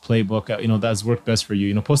growth playbook, that's worked best for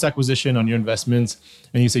you? Post-acquisition on your investments,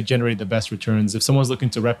 and you say generate the best returns. If someone's looking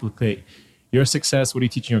to replicate your success, what are you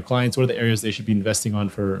teaching your clients? What are the areas they should be investing on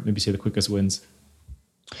for maybe say the quickest wins?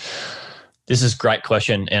 This is a great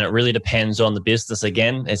question, and it really depends on the business.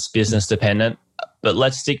 Again, it's business dependent, but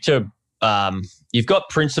let's stick to, you've got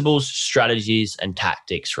principles, strategies, and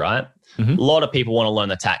tactics, right? Mm-hmm. A lot of people want to learn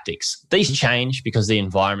the tactics. These change because the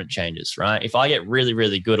environment changes, right? If I get really,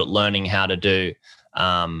 really good at learning how to do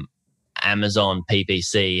Amazon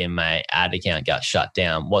PPC and my ad account got shut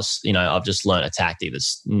down, I've just learned a tactic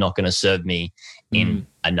that's not going to serve me in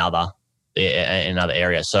another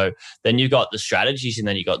area. So then you've got the strategies and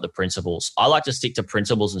then you've got the principles. I like to stick to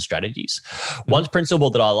principles and strategies. One principle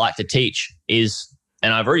that I like to teach is,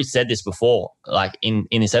 and I've already said this before, like in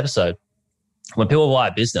this episode, when people buy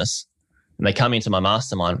a business and they come into my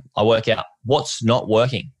mastermind, I work out what's not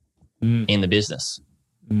working in the business.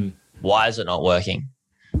 Why is it not working?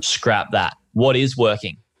 Scrap that. What is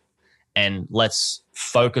working? And let's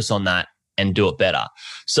focus on that and do it better.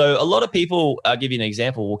 So a lot of people, I'll give you an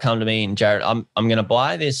example, will come to me and, Jared, I'm going to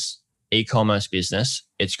buy this e-commerce business.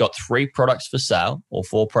 It's got 3 products for sale or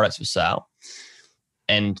 4 products for sale.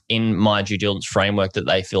 And in my due diligence framework that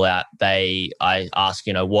they fill out, I ask,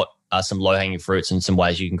 what are some low-hanging fruits and some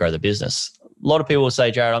ways you can grow the business. A lot of people will say,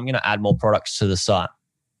 Jared, I'm going to add more products to the site.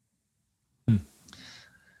 And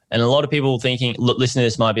a lot of people thinking, listening to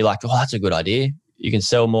this might be like, oh, that's a good idea. You can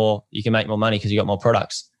sell more, you can make more money because you got more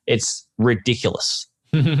products. It's ridiculous.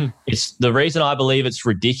 It's the reason I believe it's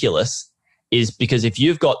ridiculous is because if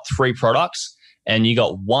you've got 3 products and you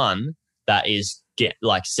got one that is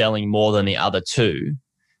selling more than the other 2,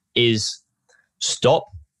 is stop.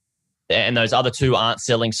 And those other 2 aren't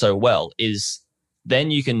selling so well, is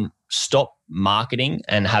then you can stop marketing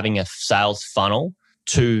and having a sales funnel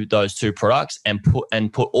to those 2 products and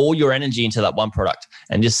put all your energy into that one product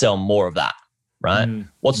and just sell more of that, right?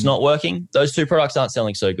 What's not working? Those 2 products aren't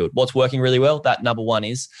selling so good. What's working really well? That number 1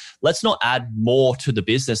 is, let's not add more to the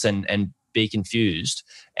business and be confused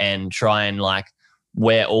and try and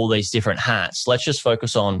wear all these different hats. Let's just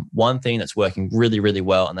focus on one thing that's working really, really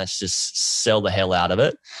well, and let's just sell the hell out of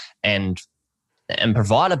it and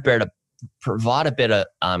provide a better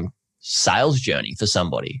sales journey for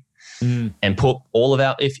somebody. And put all of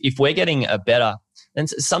our, if we're getting a better, and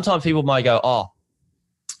sometimes people might go, oh,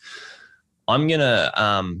 I'm going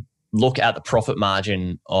to look at the profit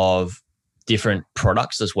margin of different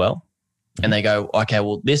products as well. And they go, okay,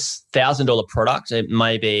 well, this $1,000 product, it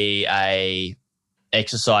may be a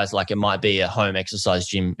exercise, it might be a home exercise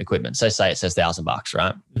gym equipment. So say it says $1,000,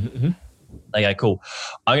 right? Mm-hmm. They go, cool.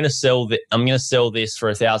 I'm going to sell this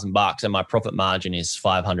for $1,000 and my profit margin is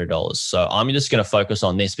 $500. So I'm just going to focus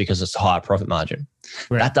on this because it's a higher profit margin.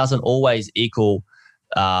 Right. That doesn't always equal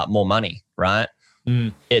more money, right?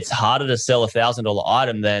 It's harder to sell a $1,000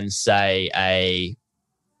 item than say a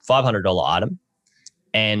 $500 item.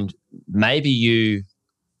 And maybe you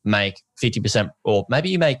make 50% or maybe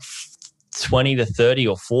you make 20 to 30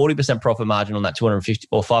 or 40% profit margin on that $250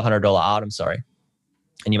 or $500 item,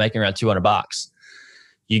 and you're making around $200,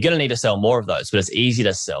 you're going to need to sell more of those, but it's easy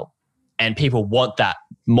to sell. And people want that.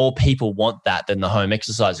 More people want that than the home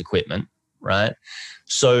exercise equipment, right?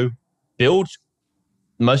 So build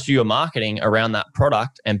most of your marketing around that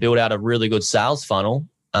product and build out a really good sales funnel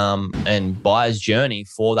and buyer's journey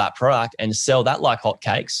for that product and sell that like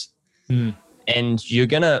hotcakes. And you're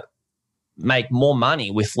going to make more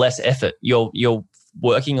money with less effort. You're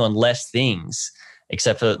working on less things,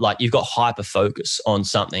 except for you've got hyper focus on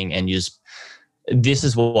something, and this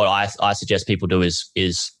is what I suggest people do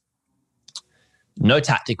is no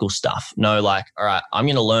tactical stuff. No, all right, I'm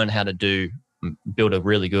going to learn how to build a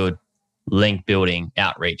really good link building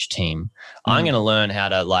outreach team. I'm going to learn how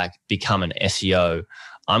to become an SEO.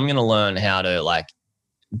 I'm going to learn how to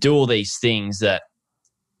do all these things that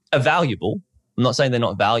are valuable. I'm not saying they're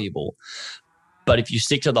not valuable, but if you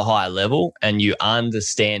stick to the higher level and you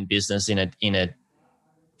understand business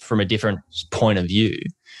from a different point of view,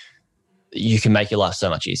 you can make your life so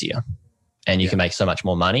much easier and you can make so much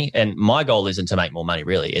more money. And my goal isn't to make more money,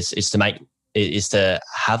 really. It's to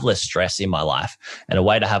have less stress in my life. And a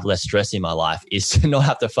way to have less stress in my life is to not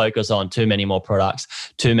have to focus on too many more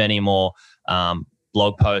products, too many more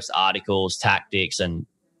blog posts, articles, tactics, and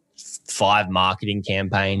 5 marketing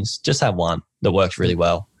campaigns. Just have one that works really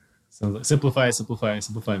well. So simplify,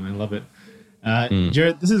 man. Love it.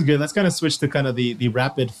 Jared, this is good. Let's kind of switch to kind of the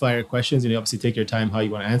rapid fire questions. You obviously take your time how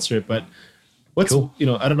you want to answer it, but what's, cool.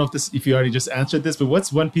 I don't know if you already just answered this, but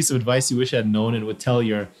what's one piece of advice you wish you had known and would tell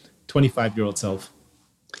your 25-year-old self?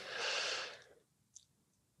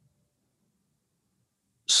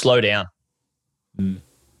 Slow down.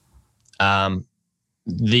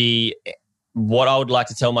 What I would like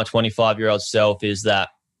to tell my 25-year-old self is that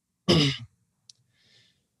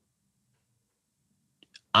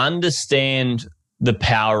understand the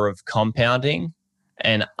power of compounding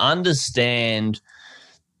and understand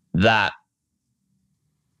that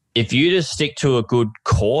if you just stick to a good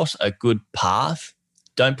course, a good path,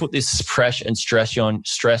 don't put this pressure and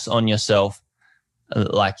stress on yourself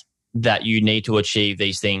like that you need to achieve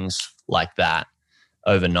these things like that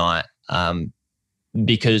overnight.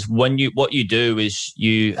 Because what you do is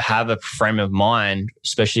you have a frame of mind,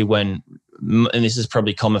 especially when, and this is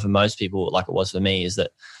probably common for most people, like it was for me, is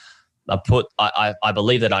that I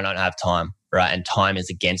believe that I don't have time, right? And time is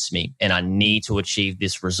against me, and I need to achieve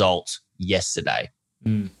this result yesterday.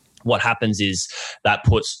 What happens is that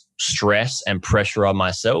puts stress and pressure on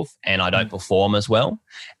myself, and I don't perform as well,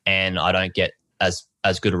 and I don't get as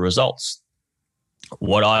good a results.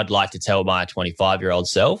 What I'd like to tell my 25-year-old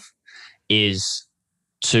self is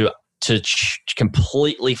to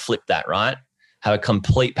completely flip that, right? Have a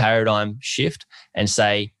complete paradigm shift and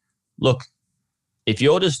say, look, if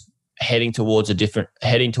you're just heading towards a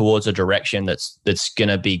direction that's going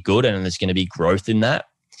to be good and there's going to be growth in that,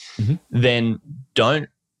 then don't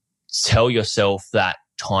tell yourself that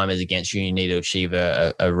time is against you. You need to achieve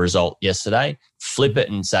a result yesterday. Flip it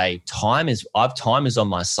and say, time is on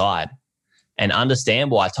my side, and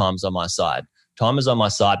understand why time's on my side. Time is on my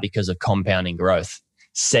side because of compounding growth,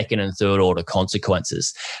 second and third order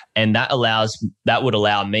consequences. And that would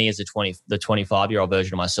allow me as the 25-year-old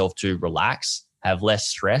version of myself to relax, have less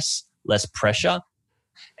stress, less pressure,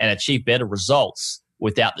 and achieve better results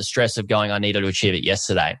without the stress of going, I needed to achieve it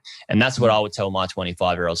yesterday. And that's what I would tell my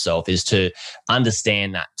 25-year-old self, is to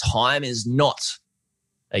understand that time is not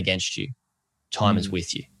against you. Time is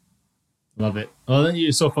with you. Love it. Well, then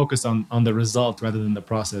you're so focused on the result rather than the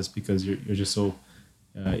process, because you're just so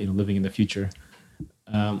living in the future.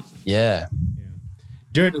 Yeah.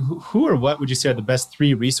 Jared, who or what would you say are the best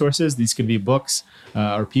 3 resources? These could be books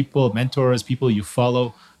or people, mentors, people you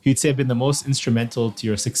follow, who you'd say have been the most instrumental to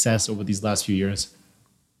your success over these last few years.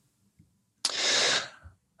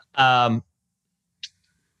 I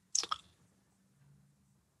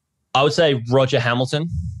would say Roger Hamilton.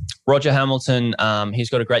 Roger Hamilton, he's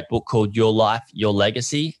got a great book called Your Life, Your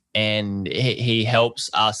Legacy, and he helps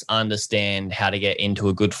us understand how to get into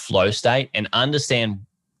a good flow state and understand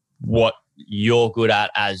what you're good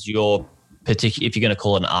at as your particular, if you're going to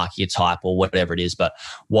call it an archetype or whatever it is, but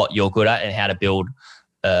what you're good at and how to build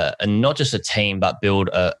not just a team, but build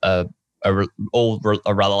a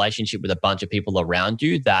relationship with a bunch of people around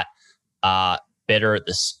you that are better at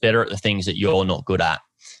the things that you're not good at.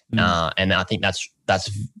 And I think that's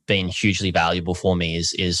been hugely valuable for me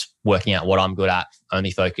is working out what I'm good at,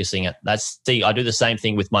 only focusing at I do the same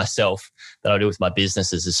thing with myself that I do with my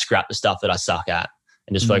businesses, is scrap the stuff that I suck at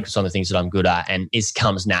and just focus on the things that I'm good at, and it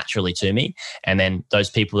comes naturally to me. And then those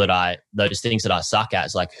things that I suck at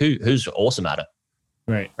is like, who's awesome at it.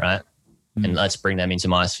 Right. And let's bring them into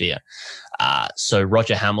my sphere. So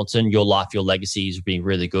Roger Hamilton, Your Life, Your Legacy has been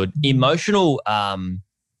really good. Emotional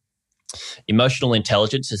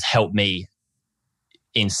intelligence has helped me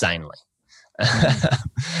insanely,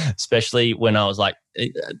 especially when I was like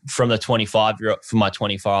from my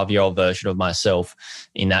 25-year-old version of myself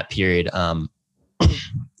in that period.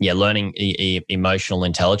 Learning emotional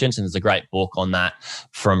intelligence. And there's a great book on that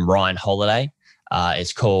from Ryan Holiday.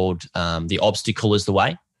 It's called The Obstacle is the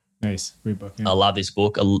Way. Nice. Great book. Yeah. I love this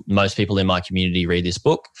book. Most people in my community read this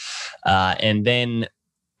book. And then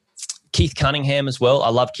Keith Cunningham as well. I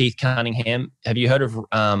love Keith Cunningham. Have you heard of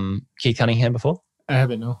Keith Cunningham before? I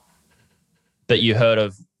haven't, no. But you heard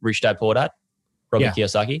of Rich Dad Poor Dad? Robert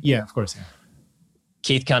Kiyosaki? Yeah, of course. Yeah.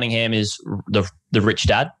 Keith Cunningham is the rich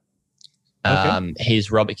dad. Okay.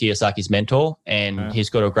 He's Robert Kiyosaki's mentor, and he's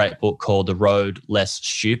got a great book called The Road Less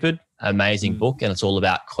Stupid. Amazing book, and it's all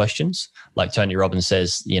about questions. Like Tony Robbins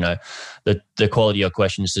says, the quality of your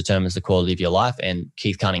questions determines the quality of your life, and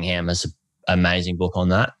Keith Cunningham has an amazing book on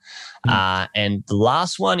that. And the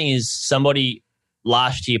last one is somebody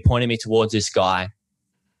last year pointed me towards this guy,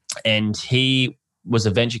 and he was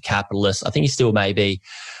a venture capitalist. I think he still may be.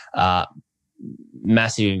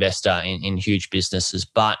 massive investor in huge businesses.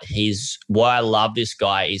 But why I love this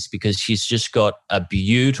guy is because she's just got a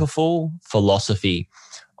beautiful philosophy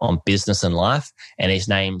on business and life. And his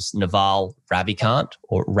name's Naval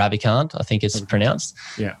Ravikant, I think it's pronounced.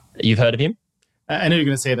 Yeah. You've heard of him? I know you're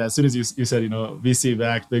going to say that. As soon as you said, VC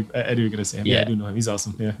back, I knew you were going to say him. Yeah, I do know him. He's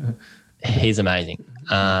awesome. Yeah. He's amazing.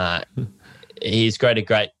 He's got a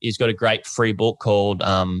great free book called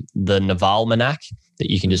The Navalmanac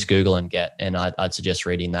that you can just Google and get. And I'd suggest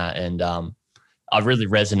reading that. And I really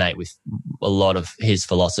resonate with a lot of his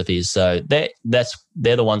philosophies. So they're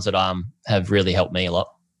the ones that have really helped me a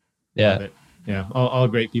lot. Yeah. Yeah. All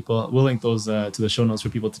great people. We'll link those to the show notes for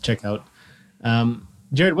people to check out.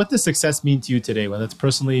 Jared, what does success mean to you today? Whether it's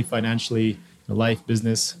personally, financially, life,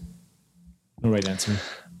 business? No right answer.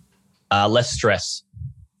 Less stress.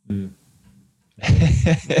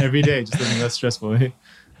 Every day, just living less stressful. Eh?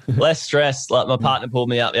 Less stress. Like my partner pulled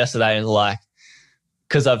me up yesterday and was like,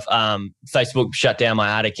 because I've Facebook shut down my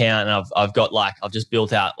ad account and I've just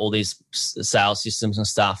built out all these sales systems and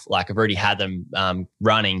stuff. Like I've already had them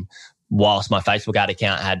running whilst my Facebook ad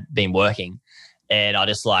account had been working. And I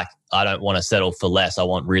just I don't want to settle for less. I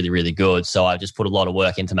want really, really good. So I just put a lot of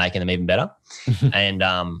work into making them even better. And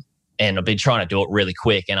I've been trying to do it really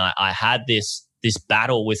quick. And I had this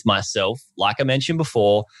battle with myself, like I mentioned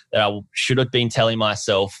before, that I should have been telling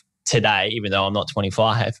myself today, even though I'm not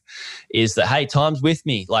 25, is that, hey, time's with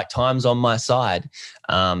me, like time's on my side.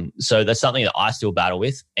 So that's something that I still battle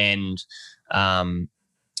with. And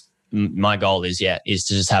my goal is to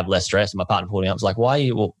just have less stress. And my partner pulled me up, was like, why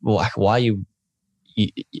are you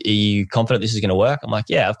confident this is going to work? I'm like,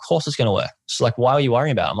 yeah, of course it's going to work. She's like, why are you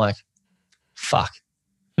worrying about it? I'm like, fuck.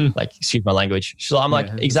 Like, excuse my language. I'm like,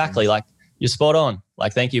 exactly. Like, you're spot on.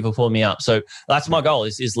 Like, thank you for pulling me up. So that's my goal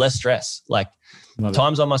is less stress. Like,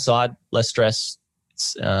 time's on my side, less stress.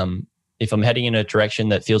 It's, if I'm heading in a direction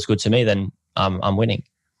that feels good to me, then I'm winning.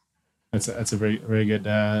 That's a very, very good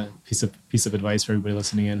piece of advice for everybody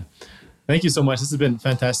listening in. Thank you so much. This has been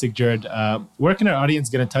fantastic, Jared. Where can our audience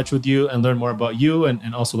get in touch with you and learn more about you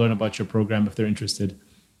and also learn about your program if they're interested?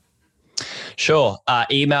 Sure.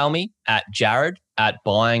 Email me at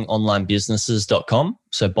jared@buyingonlinebusinesses.com.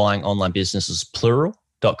 So buyingonlinebusinesses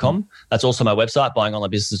plural.com. That's also my website,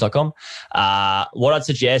 buyingonlinebusinesses.com. What I'd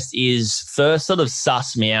suggest is first sort of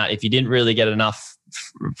suss me out. If you didn't really get enough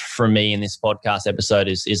from me in this podcast episode,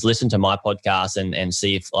 is listen to my podcast and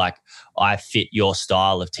see if like I fit your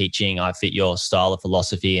style of teaching, I fit your style of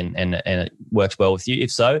philosophy and it works well with you.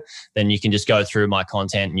 If so, then you can just go through my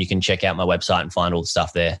content and you can check out my website and find all the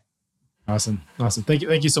stuff there. Awesome. Thank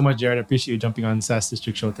you so much, Jared. I appreciate you jumping on SaaS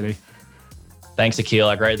District Show today. Thanks, Akil.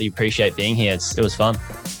 I greatly appreciate being here. It was fun.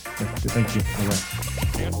 Thank you. Bye-bye.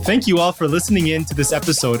 Thank you all for listening in to this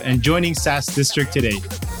episode and joining SaaS District today.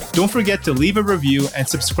 Don't forget to leave a review and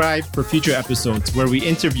subscribe for future episodes where we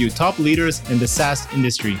interview top leaders in the SaaS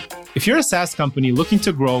industry. If you're a SaaS company looking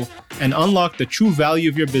to grow and unlock the true value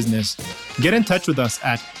of your business, get in touch with us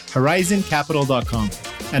at horizoncapital.com.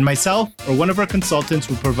 And myself or one of our consultants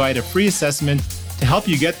will provide a free assessment to help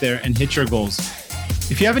you get there and hit your goals.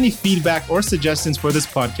 If you have any feedback or suggestions for this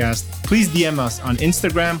podcast, please DM us on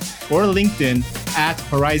Instagram or LinkedIn at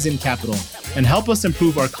Horizon Capital and help us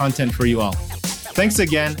improve our content for you all. Thanks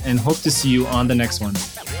again and hope to see you on the next one.